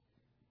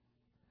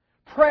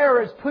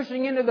 Prayer is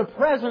pushing into the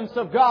presence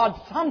of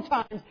God,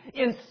 sometimes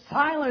in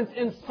silence,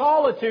 in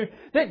solitude,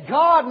 that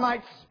God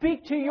might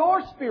speak to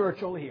your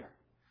spiritual ear.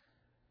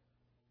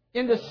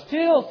 In the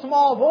still,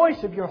 small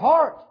voice of your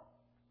heart.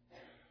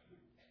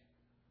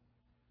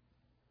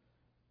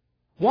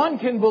 One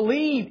can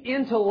believe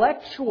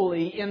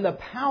intellectually in the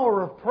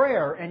power of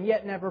prayer and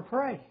yet never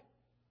pray.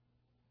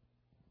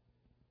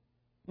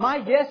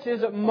 My guess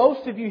is that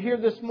most of you here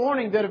this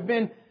morning that have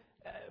been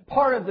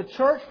part of the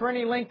church for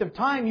any length of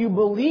time, you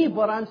believe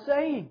what I'm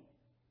saying.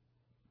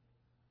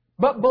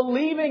 But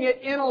believing it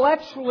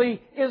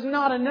intellectually is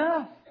not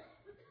enough.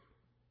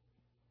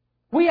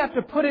 We have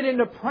to put it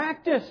into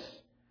practice.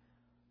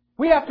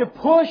 We have to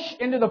push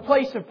into the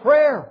place of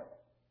prayer.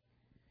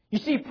 You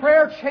see,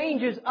 prayer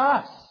changes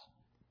us.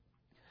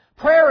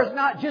 Prayer is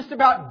not just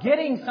about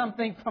getting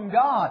something from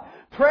God.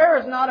 Prayer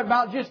is not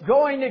about just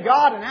going to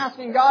God and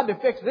asking God to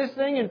fix this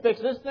thing and fix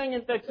this thing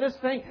and fix this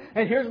thing.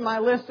 And here's my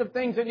list of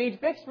things that need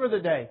fixed for the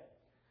day.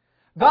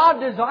 God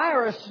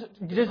desires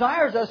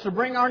us to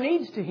bring our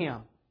needs to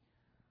Him.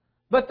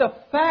 But the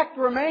fact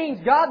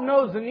remains, God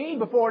knows the need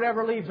before it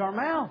ever leaves our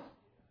mouth.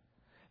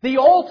 The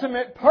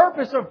ultimate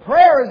purpose of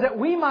prayer is that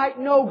we might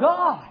know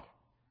God.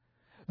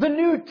 The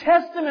New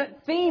Testament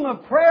theme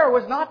of prayer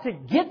was not to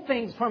get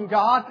things from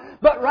God,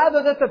 but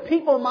rather that the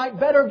people might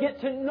better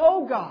get to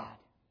know God.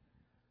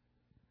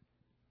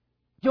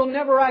 You'll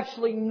never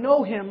actually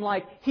know Him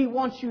like He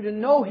wants you to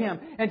know Him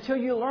until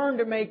you learn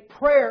to make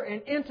prayer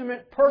an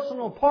intimate,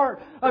 personal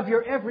part of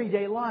your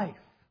everyday life.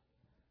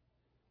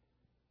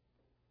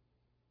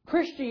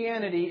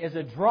 Christianity is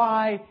a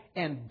dry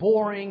and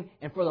boring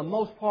and for the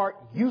most part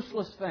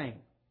useless thing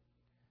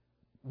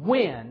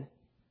when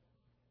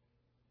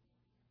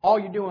all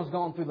you're doing is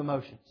going through the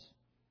motions.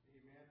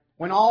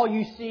 When all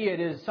you see it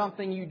is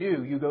something you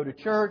do. You go to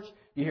church,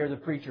 you hear the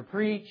preacher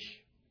preach,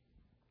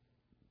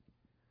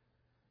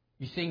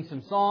 you sing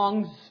some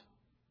songs,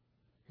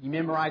 you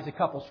memorize a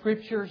couple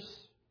scriptures.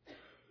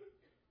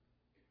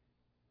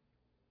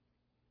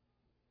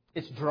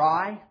 It's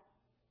dry,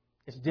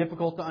 it's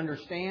difficult to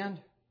understand.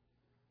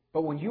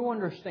 But when you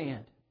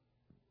understand,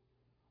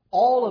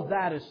 all of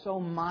that is so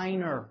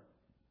minor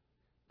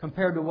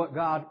compared to what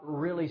God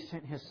really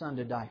sent His Son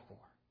to die for.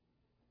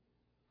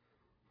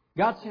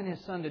 God sent His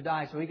Son to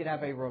die so He could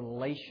have a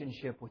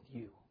relationship with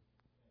you.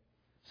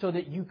 So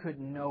that you could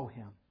know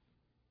Him.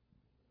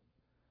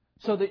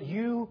 So that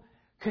you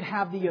could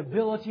have the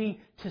ability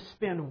to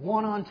spend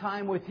one-on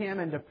time with Him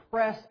and to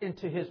press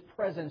into His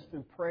presence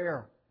through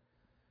prayer.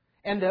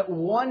 And that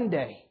one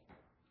day,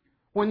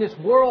 when this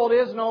world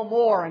is no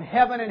more and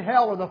heaven and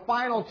hell are the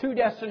final two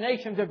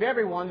destinations of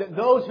everyone, that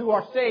those who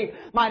are saved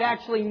might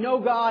actually know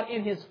God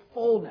in His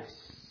fullness.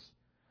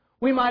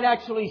 We might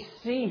actually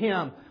see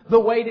Him the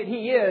way that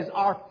He is.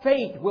 Our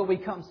faith will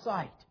become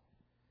sight.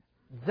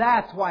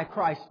 That's why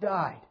Christ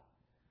died.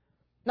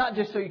 Not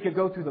just so you could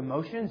go through the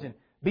motions and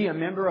be a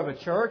member of a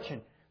church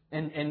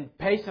and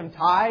pay some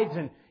tithes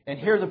and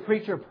hear the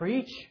preacher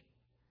preach.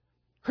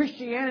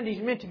 Christianity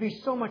is meant to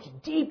be so much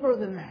deeper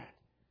than that.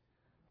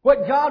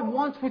 What God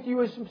wants with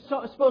you is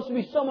supposed to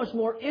be so much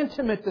more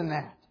intimate than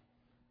that.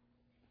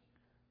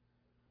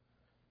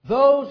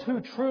 Those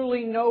who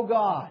truly know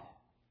God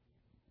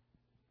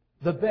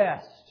the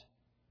best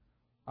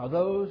are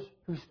those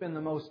who spend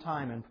the most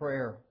time in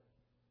prayer.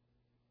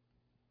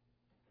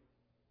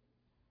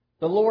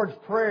 The Lord's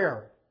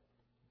Prayer.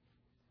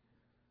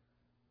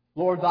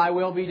 Lord, Thy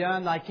will be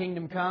done, Thy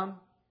kingdom come.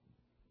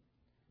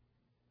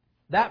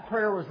 That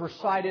prayer was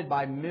recited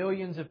by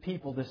millions of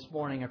people this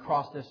morning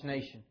across this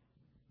nation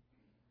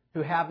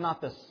who have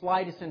not the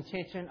slightest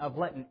intention of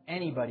letting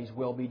anybody's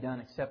will be done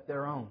except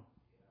their own.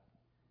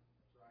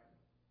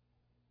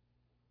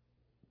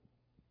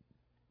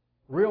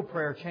 Real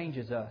prayer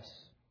changes us.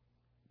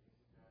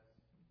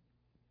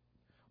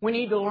 We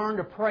need to learn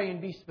to pray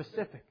and be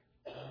specific.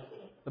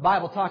 The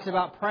Bible talks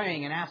about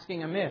praying and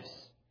asking amiss.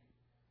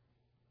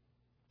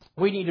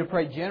 We need to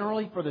pray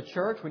generally for the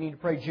church. We need to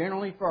pray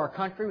generally for our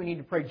country. We need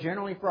to pray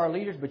generally for our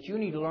leaders. But you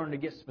need to learn to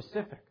get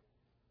specific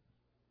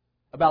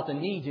about the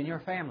needs in your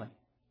family.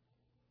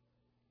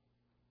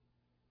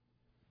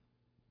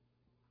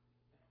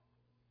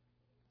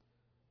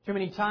 Too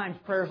many times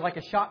prayer is like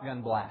a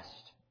shotgun blast.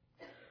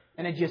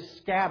 And it just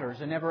scatters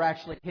and never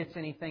actually hits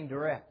anything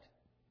direct.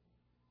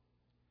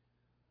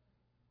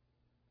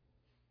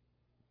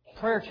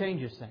 Prayer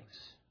changes things.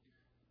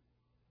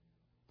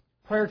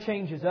 Prayer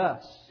changes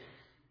us.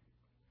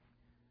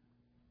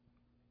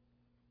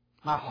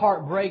 My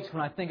heart breaks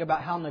when I think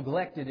about how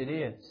neglected it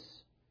is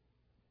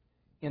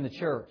in the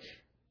church.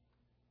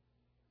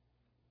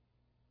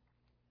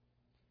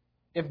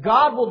 If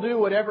God will do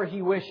whatever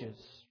He wishes,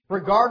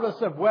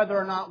 regardless of whether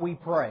or not we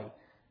pray,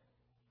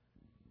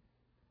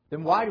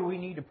 then why do we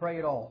need to pray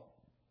at all?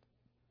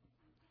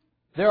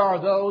 There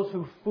are those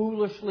who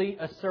foolishly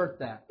assert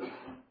that.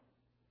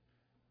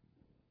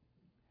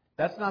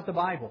 That's not the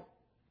Bible.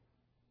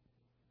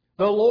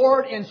 The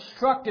Lord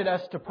instructed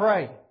us to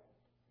pray.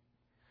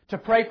 To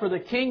pray for the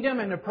kingdom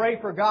and to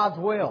pray for God's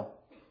will.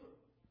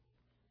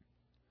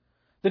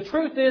 The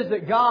truth is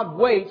that God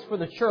waits for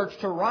the church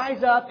to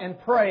rise up and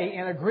pray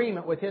in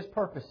agreement with His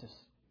purposes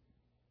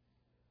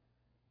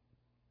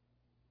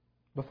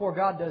before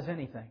God does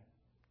anything.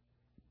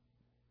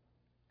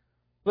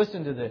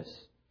 Listen to this.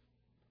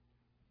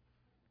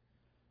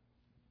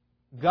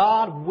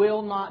 God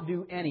will not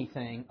do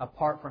anything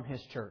apart from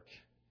His church.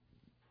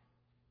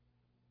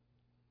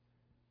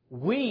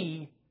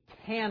 We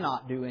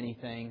cannot do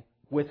anything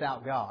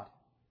without God.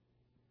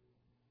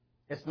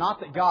 It's not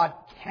that God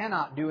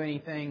cannot do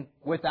anything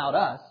without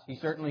us. He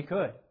certainly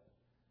could.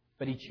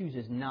 But He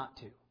chooses not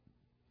to.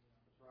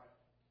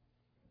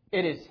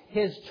 It is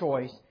His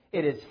choice.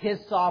 It is His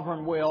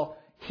sovereign will.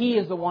 He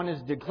is the one who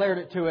has declared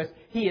it to us.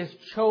 He has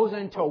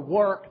chosen to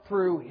work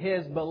through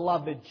His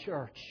beloved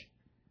church.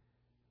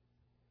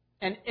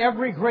 And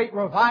every great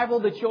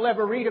revival that you'll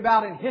ever read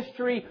about in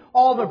history,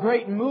 all the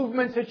great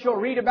movements that you'll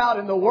read about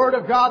in the Word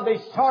of God, they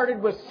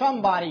started with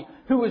somebody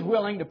who was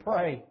willing to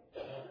pray.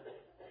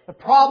 The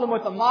problem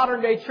with the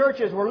modern day church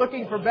is we're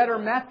looking for better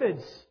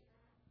methods.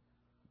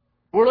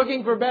 We're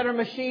looking for better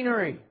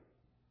machinery.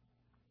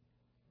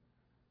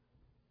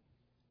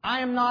 I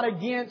am not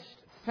against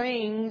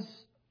things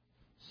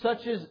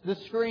such as the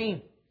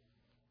screen.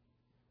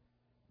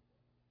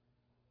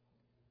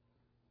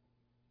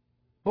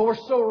 But we're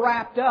so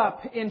wrapped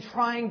up in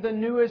trying the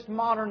newest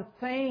modern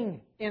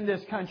thing in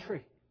this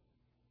country.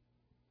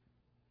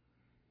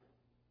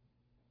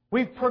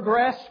 We've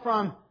progressed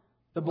from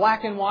the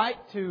black and white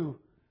to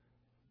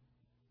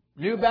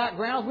new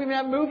backgrounds. We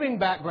have moving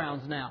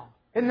backgrounds now.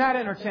 Isn't that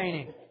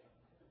entertaining?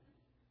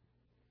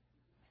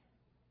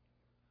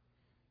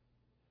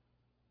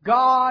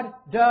 God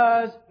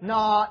does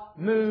not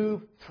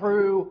move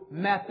through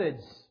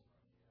methods.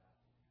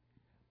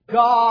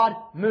 God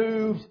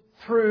moves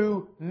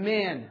through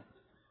men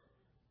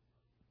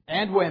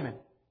and women,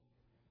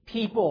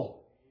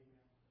 people.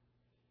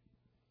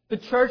 The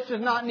church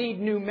does not need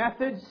new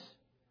methods.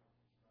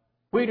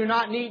 We do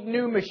not need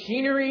new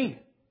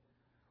machinery.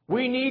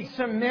 We need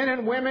some men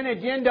and women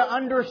again to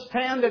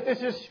understand that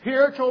this is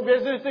spiritual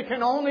business that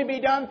can only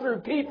be done through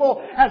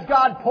people as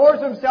God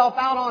pours Himself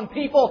out on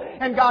people,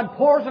 and God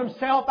pours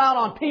Himself out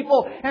on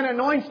people and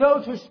anoints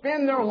those who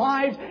spend their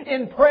lives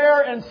in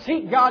prayer and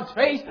seek God's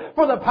face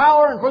for the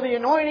power and for the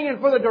anointing and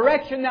for the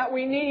direction that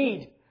we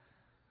need.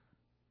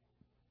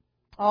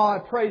 Oh, I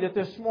pray that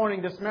this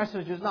morning this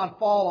message does not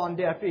fall on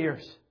deaf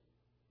ears.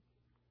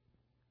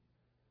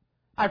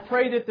 I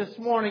pray that this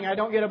morning I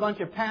don't get a bunch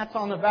of pats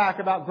on the back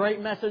about great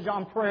message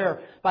on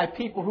prayer by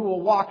people who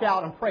will walk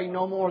out and pray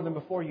no more than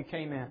before you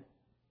came in.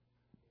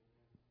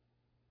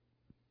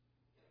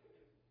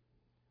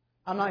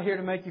 I'm not here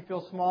to make you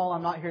feel small.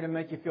 I'm not here to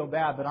make you feel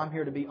bad, but I'm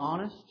here to be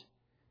honest.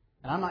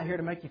 And I'm not here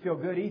to make you feel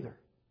good either.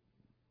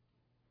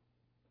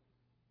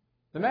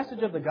 The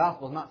message of the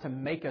gospel is not to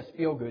make us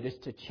feel good.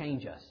 It's to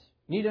change us.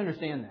 You need to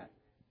understand that.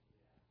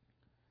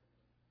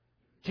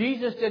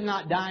 Jesus did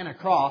not die on a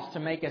cross to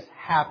make us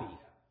happy.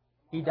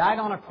 He died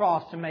on a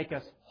cross to make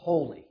us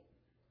holy.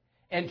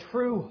 And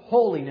true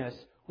holiness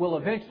will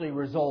eventually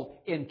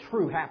result in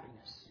true happiness.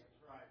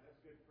 That's right. That's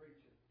good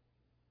preaching.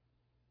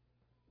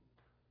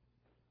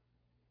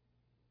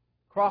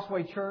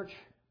 Crossway Church,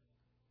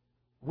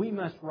 we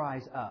must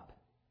rise up.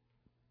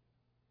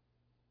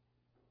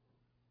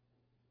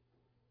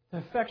 The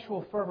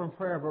effectual fervent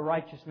prayer of a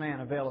righteous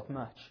man availeth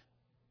much.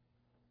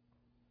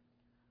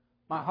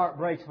 My heart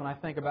breaks when I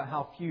think about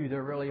how few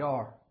there really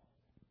are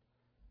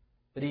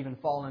that even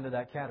fall into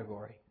that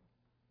category.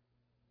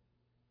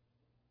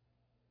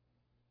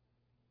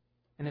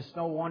 And it's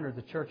no wonder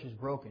the church is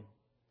broken.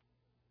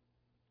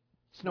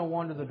 It's no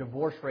wonder the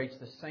divorce rate's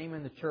the same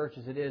in the church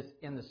as it is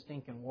in the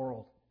stinking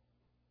world.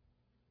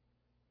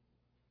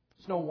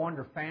 It's no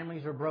wonder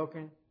families are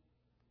broken.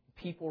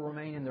 People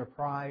remain in their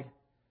pride.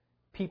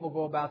 People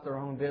go about their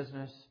own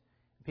business.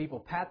 People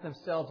pat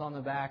themselves on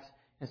the backs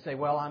and say,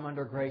 well, I'm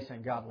under grace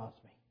and God loves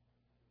me.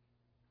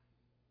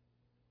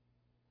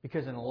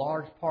 Because in a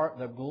large part,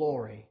 the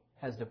glory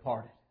has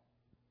departed.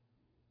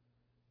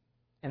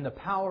 And the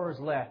power is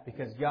left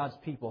because God's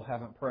people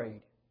haven't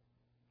prayed.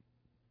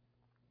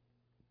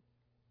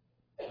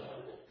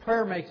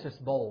 Prayer makes us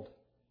bold.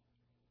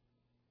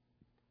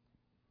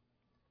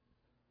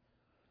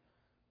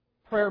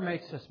 Prayer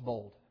makes us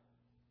bold.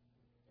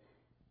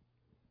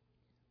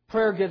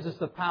 Prayer gives us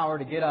the power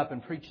to get up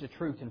and preach the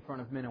truth in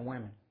front of men and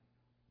women.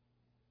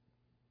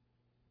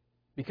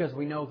 Because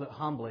we know that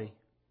humbly,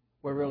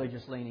 we're really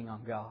just leaning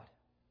on God.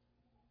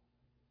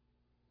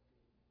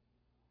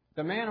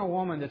 The man or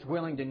woman that's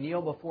willing to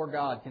kneel before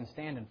God can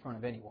stand in front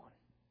of anyone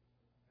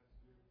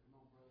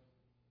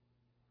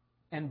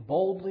and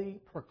boldly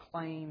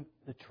proclaim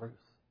the truth.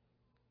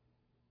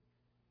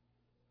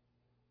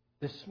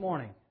 This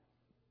morning,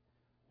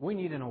 we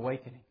need an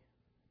awakening.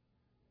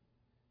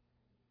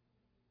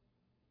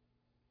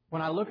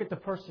 When I look at the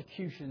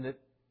persecution that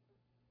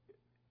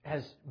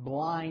has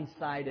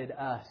blindsided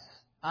us,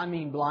 I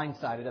mean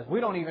blindsided us.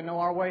 We don't even know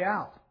our way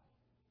out.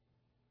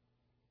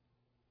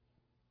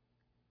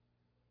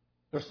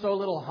 There's so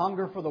little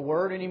hunger for the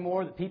Word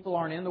anymore that people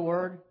aren't in the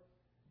Word.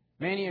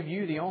 Many of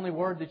you, the only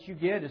Word that you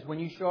get is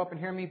when you show up and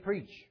hear me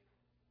preach.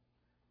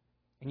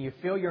 And you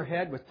fill your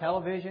head with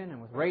television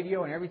and with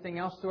radio and everything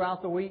else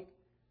throughout the week.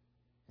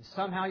 And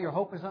somehow you're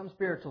hoping something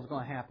spiritual is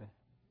going to happen.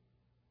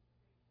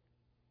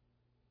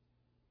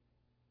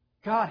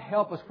 God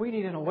help us. We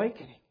need an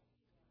awakening.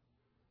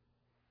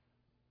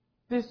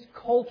 This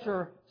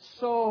culture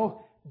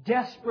so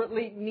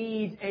desperately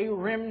needs a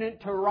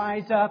remnant to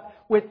rise up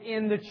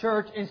within the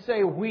church and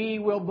say, we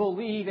will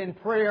believe in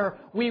prayer.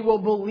 We will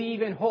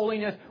believe in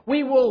holiness.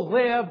 We will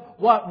live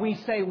what we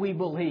say we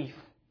believe.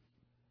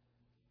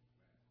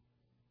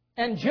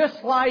 And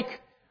just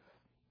like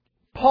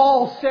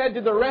Paul said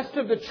to the rest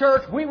of the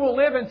church, we will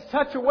live in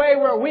such a way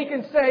where we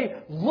can say,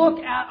 look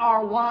at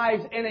our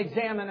lives and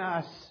examine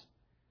us.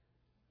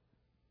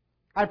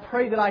 I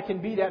pray that I can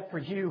be that for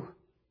you.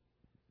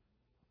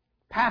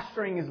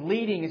 Pastoring is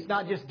leading. It's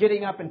not just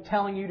getting up and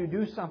telling you to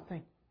do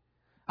something.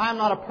 I'm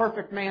not a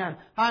perfect man.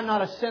 I'm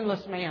not a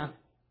sinless man.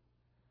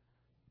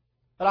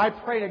 But I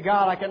pray to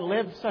God I can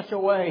live such a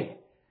way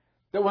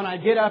that when I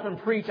get up and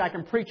preach, I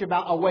can preach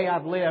about a way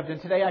I've lived.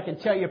 And today I can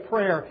tell you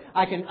prayer.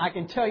 I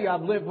can tell you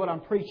I've lived what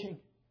I'm preaching.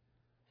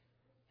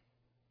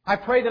 I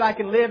pray that I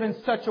can live in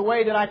such a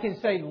way that I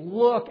can say,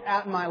 look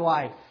at my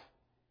life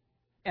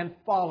and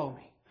follow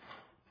me.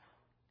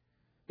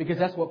 Because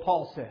that's what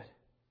Paul said.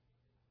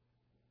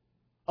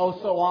 Oh,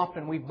 so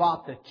often we've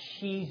bought the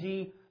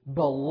cheesy,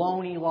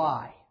 baloney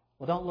lie.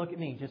 Well, don't look at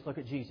me, just look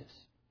at Jesus.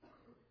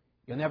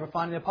 You'll never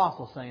find the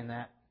apostles saying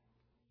that.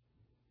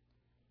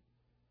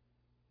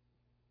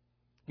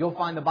 You'll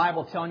find the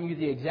Bible telling you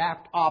the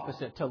exact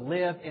opposite, to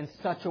live in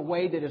such a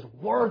way that is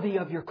worthy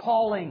of your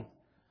calling,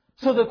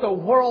 so that the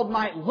world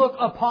might look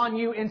upon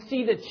you and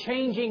see the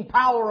changing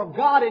power of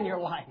God in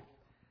your life.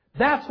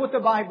 That's what the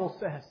Bible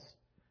says.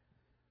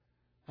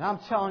 And I'm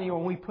telling you,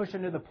 when we push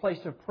into the place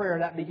of prayer,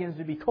 that begins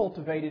to be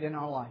cultivated in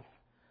our life.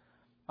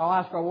 I'll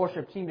ask our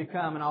worship team to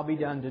come and I'll be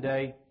done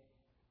today.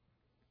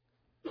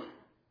 The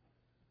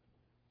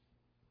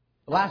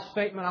last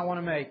statement I want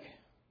to make.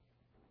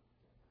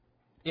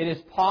 It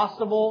is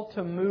possible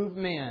to move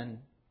men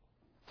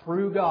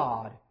through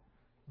God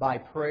by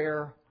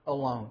prayer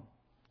alone.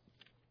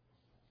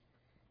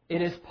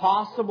 It is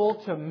possible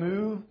to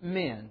move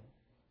men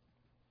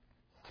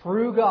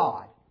through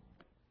God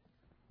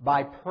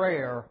by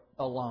prayer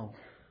alone.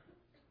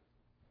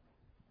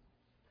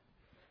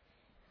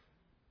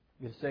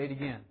 You say it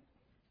again.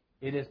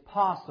 It is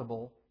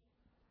possible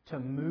to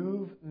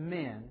move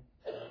men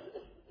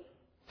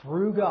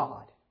through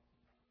God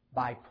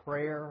by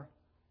prayer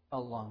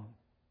alone.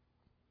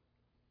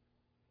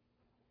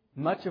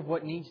 Much of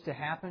what needs to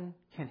happen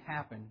can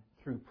happen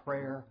through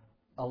prayer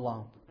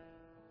alone.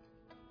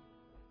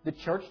 The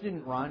church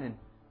didn't run and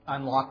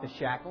unlock the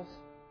shackles.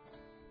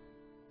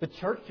 The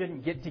church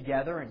didn't get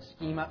together and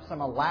scheme up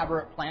some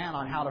elaborate plan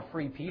on how to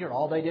free Peter.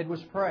 All they did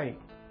was pray.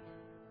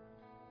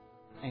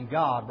 And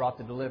God brought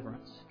the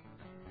deliverance.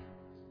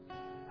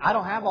 I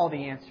don't have all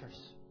the answers.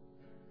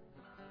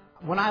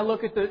 When I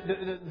look at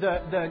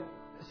the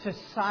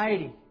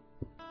society,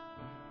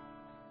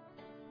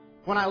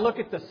 when I look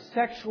at the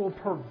sexual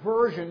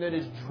perversion that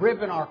has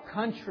driven our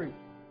country,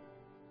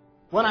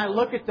 when I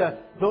look at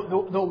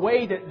the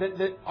way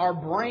that our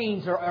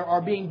brains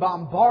are being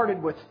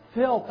bombarded with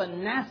filth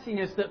and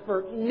nastiness that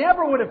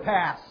never would have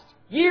passed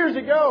years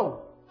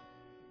ago.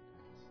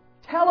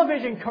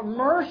 Television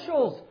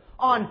commercials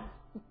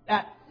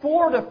at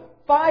 4 to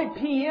 5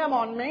 p.m.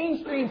 on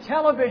mainstream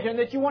television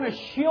that you want to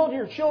shield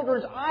your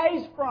children's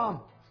eyes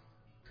from.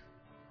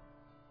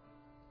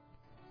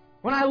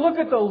 When I look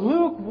at the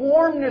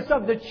lukewarmness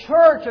of the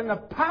church and the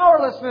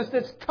powerlessness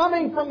that's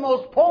coming from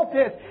those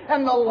pulpits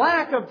and the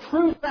lack of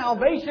true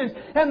salvation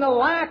and the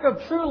lack of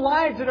true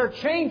lives that are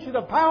changed through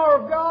the power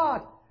of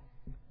God,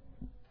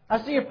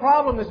 I see a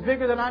problem that's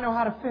bigger than I know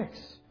how to fix.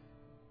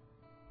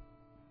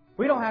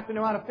 We don't have to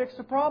know how to fix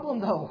the problem,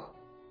 though.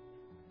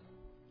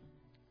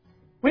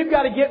 We've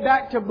got to get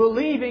back to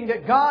believing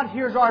that God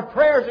hears our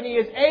prayers and He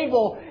is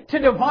able to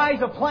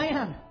devise a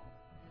plan.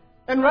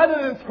 And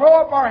rather than throw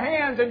up our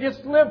hands and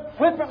just live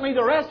flippantly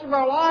the rest of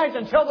our lives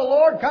until the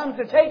Lord comes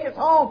to take us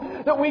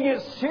home, that we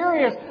get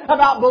serious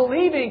about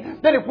believing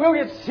that if we'll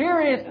get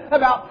serious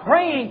about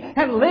praying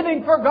and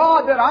living for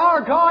God, that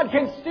our God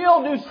can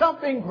still do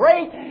something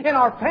great in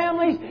our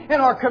families,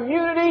 in our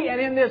community, and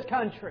in this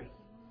country.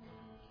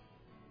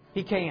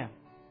 He can.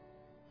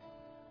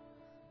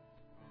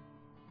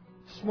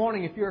 This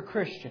morning, if you're a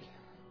Christian,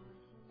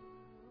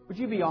 would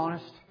you be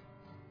honest?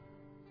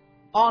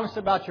 Honest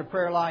about your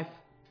prayer life?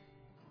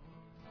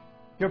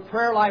 Your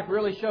prayer life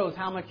really shows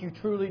how much you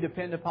truly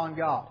depend upon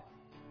God.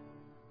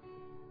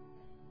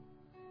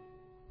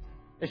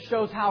 It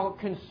shows how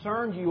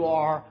concerned you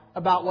are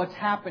about what's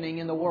happening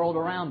in the world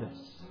around us.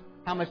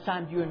 How much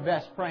time do you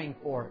invest praying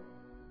for it?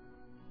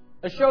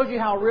 It shows you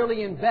how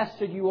really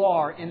invested you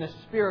are in the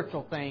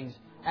spiritual things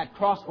at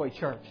Crossway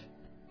Church.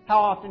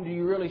 How often do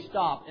you really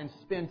stop and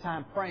spend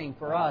time praying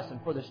for us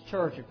and for this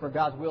church and for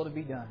God's will to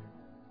be done?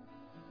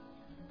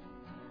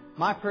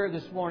 My prayer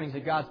this morning is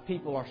that God's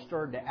people are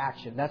stirred to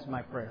action. That's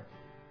my prayer.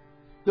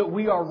 That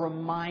we are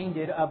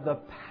reminded of the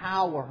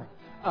power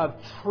of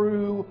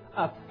true,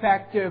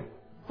 effective,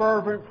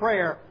 fervent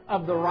prayer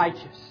of the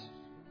righteous.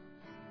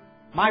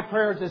 My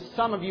prayer is that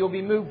some of you will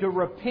be moved to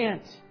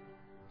repent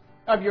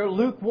of your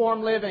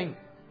lukewarm living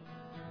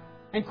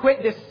and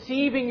quit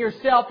deceiving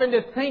yourself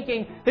into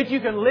thinking that you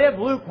can live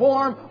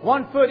lukewarm,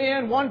 1 foot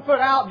in, 1 foot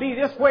out, be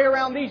this way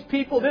around these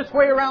people, this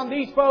way around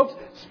these folks,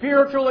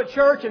 spiritual at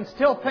church, and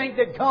still think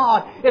that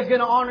God is going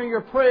to honor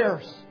your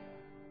prayers.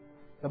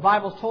 The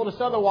Bible's told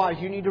us otherwise.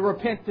 You need to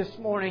repent this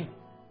morning.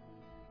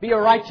 Be a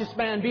righteous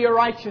man. Be a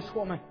righteous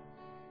woman.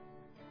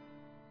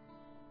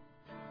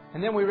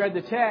 And then we read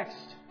the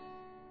text.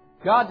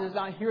 God does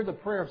not hear the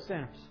prayer of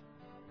sinners.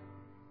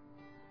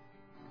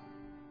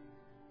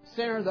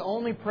 Sinner, the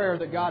only prayer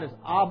that God is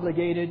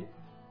obligated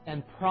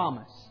and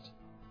promised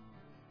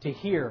to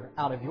hear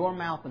out of your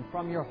mouth and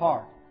from your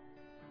heart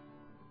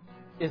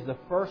is the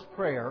first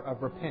prayer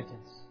of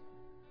repentance.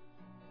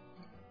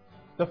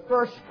 The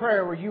first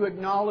prayer where you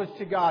acknowledge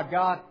to God,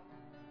 God,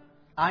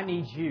 I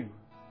need You.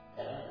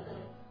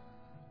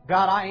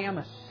 God, I am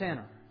a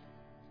sinner.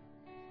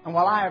 And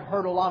while I have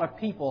hurt a lot of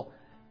people,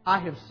 I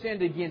have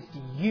sinned against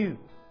You.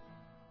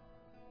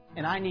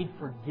 And I need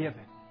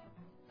forgiven.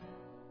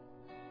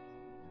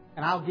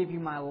 And I'll give You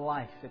my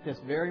life at this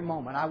very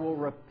moment. I will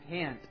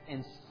repent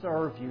and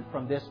serve You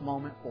from this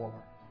moment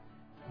forward.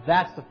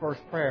 That's the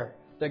first prayer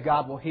that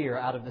God will hear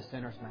out of the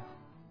sinner's mouth.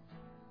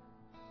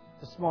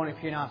 This morning,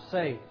 if you're not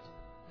saved,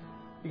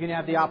 you're going to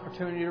have the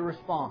opportunity to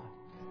respond.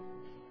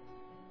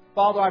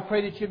 Father, I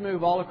pray that You'd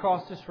move all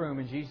across this room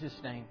in Jesus'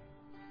 name.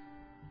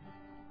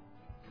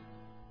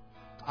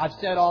 I've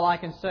said all I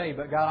can say,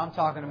 but God, I'm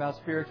talking about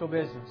spiritual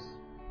business.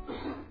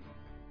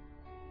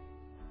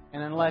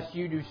 And unless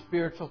You do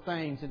spiritual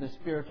things in the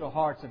spiritual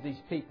hearts of these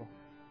people,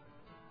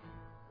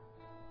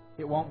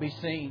 it won't be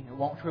seen. It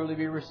won't truly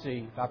be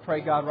received. I pray,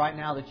 God, right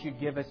now that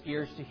You'd give us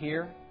ears to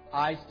hear,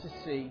 eyes to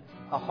see,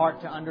 a heart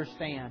to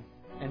understand,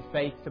 and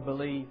faith to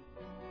believe,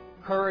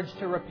 courage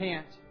to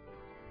repent,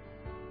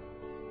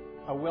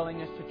 a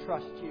willingness to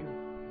trust You,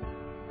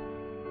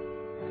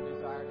 and a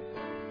desire to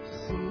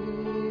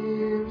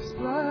Seems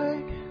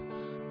like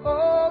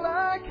all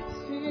I could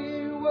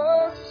see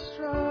was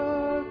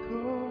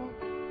struggle.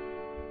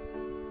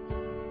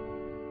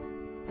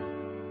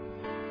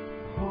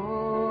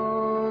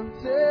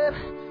 Haunted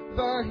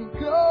by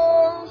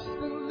ghosts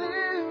that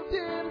lived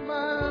in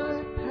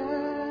my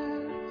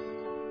past.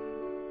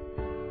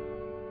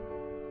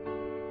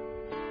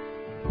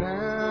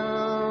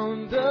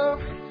 Bound up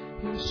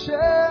in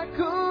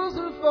shackles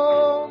of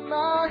all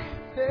my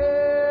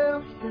failures.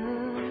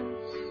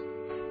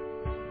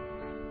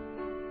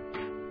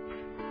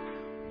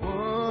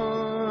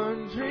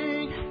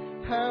 Wondering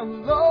how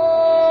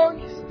long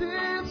is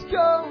this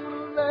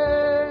gonna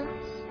last?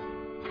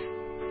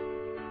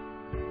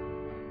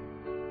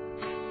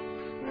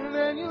 And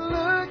then you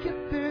look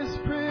at this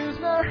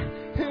prisoner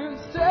and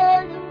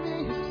say to me,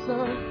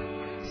 son,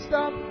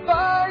 stop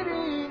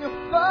fighting a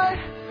fight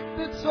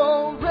that's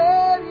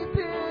already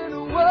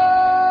been won.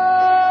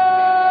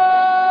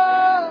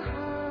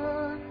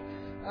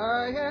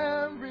 I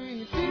am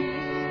redeemed.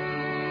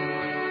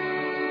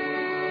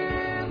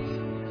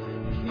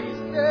 He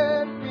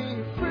set me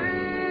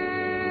free.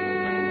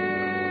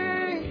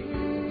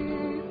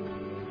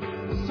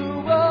 So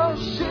I'll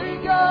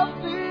shake off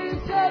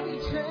these heavy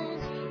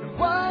chains and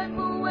wipe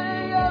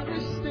away every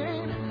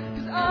stain.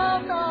 'Cause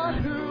I'm not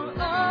who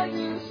I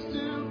used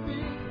to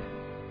be.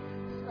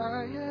 'Cause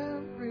I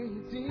am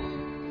redeemed.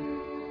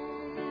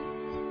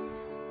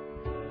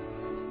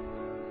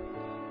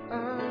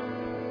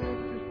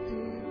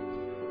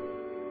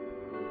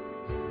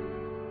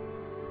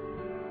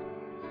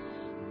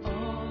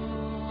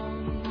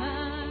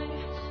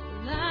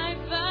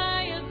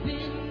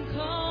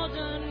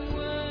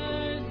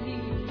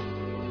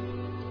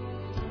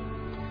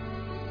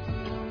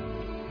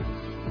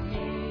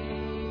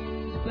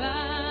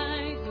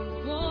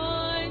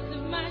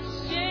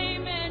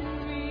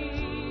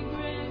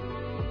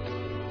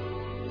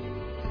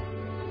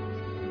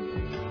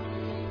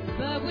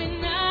 But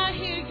when I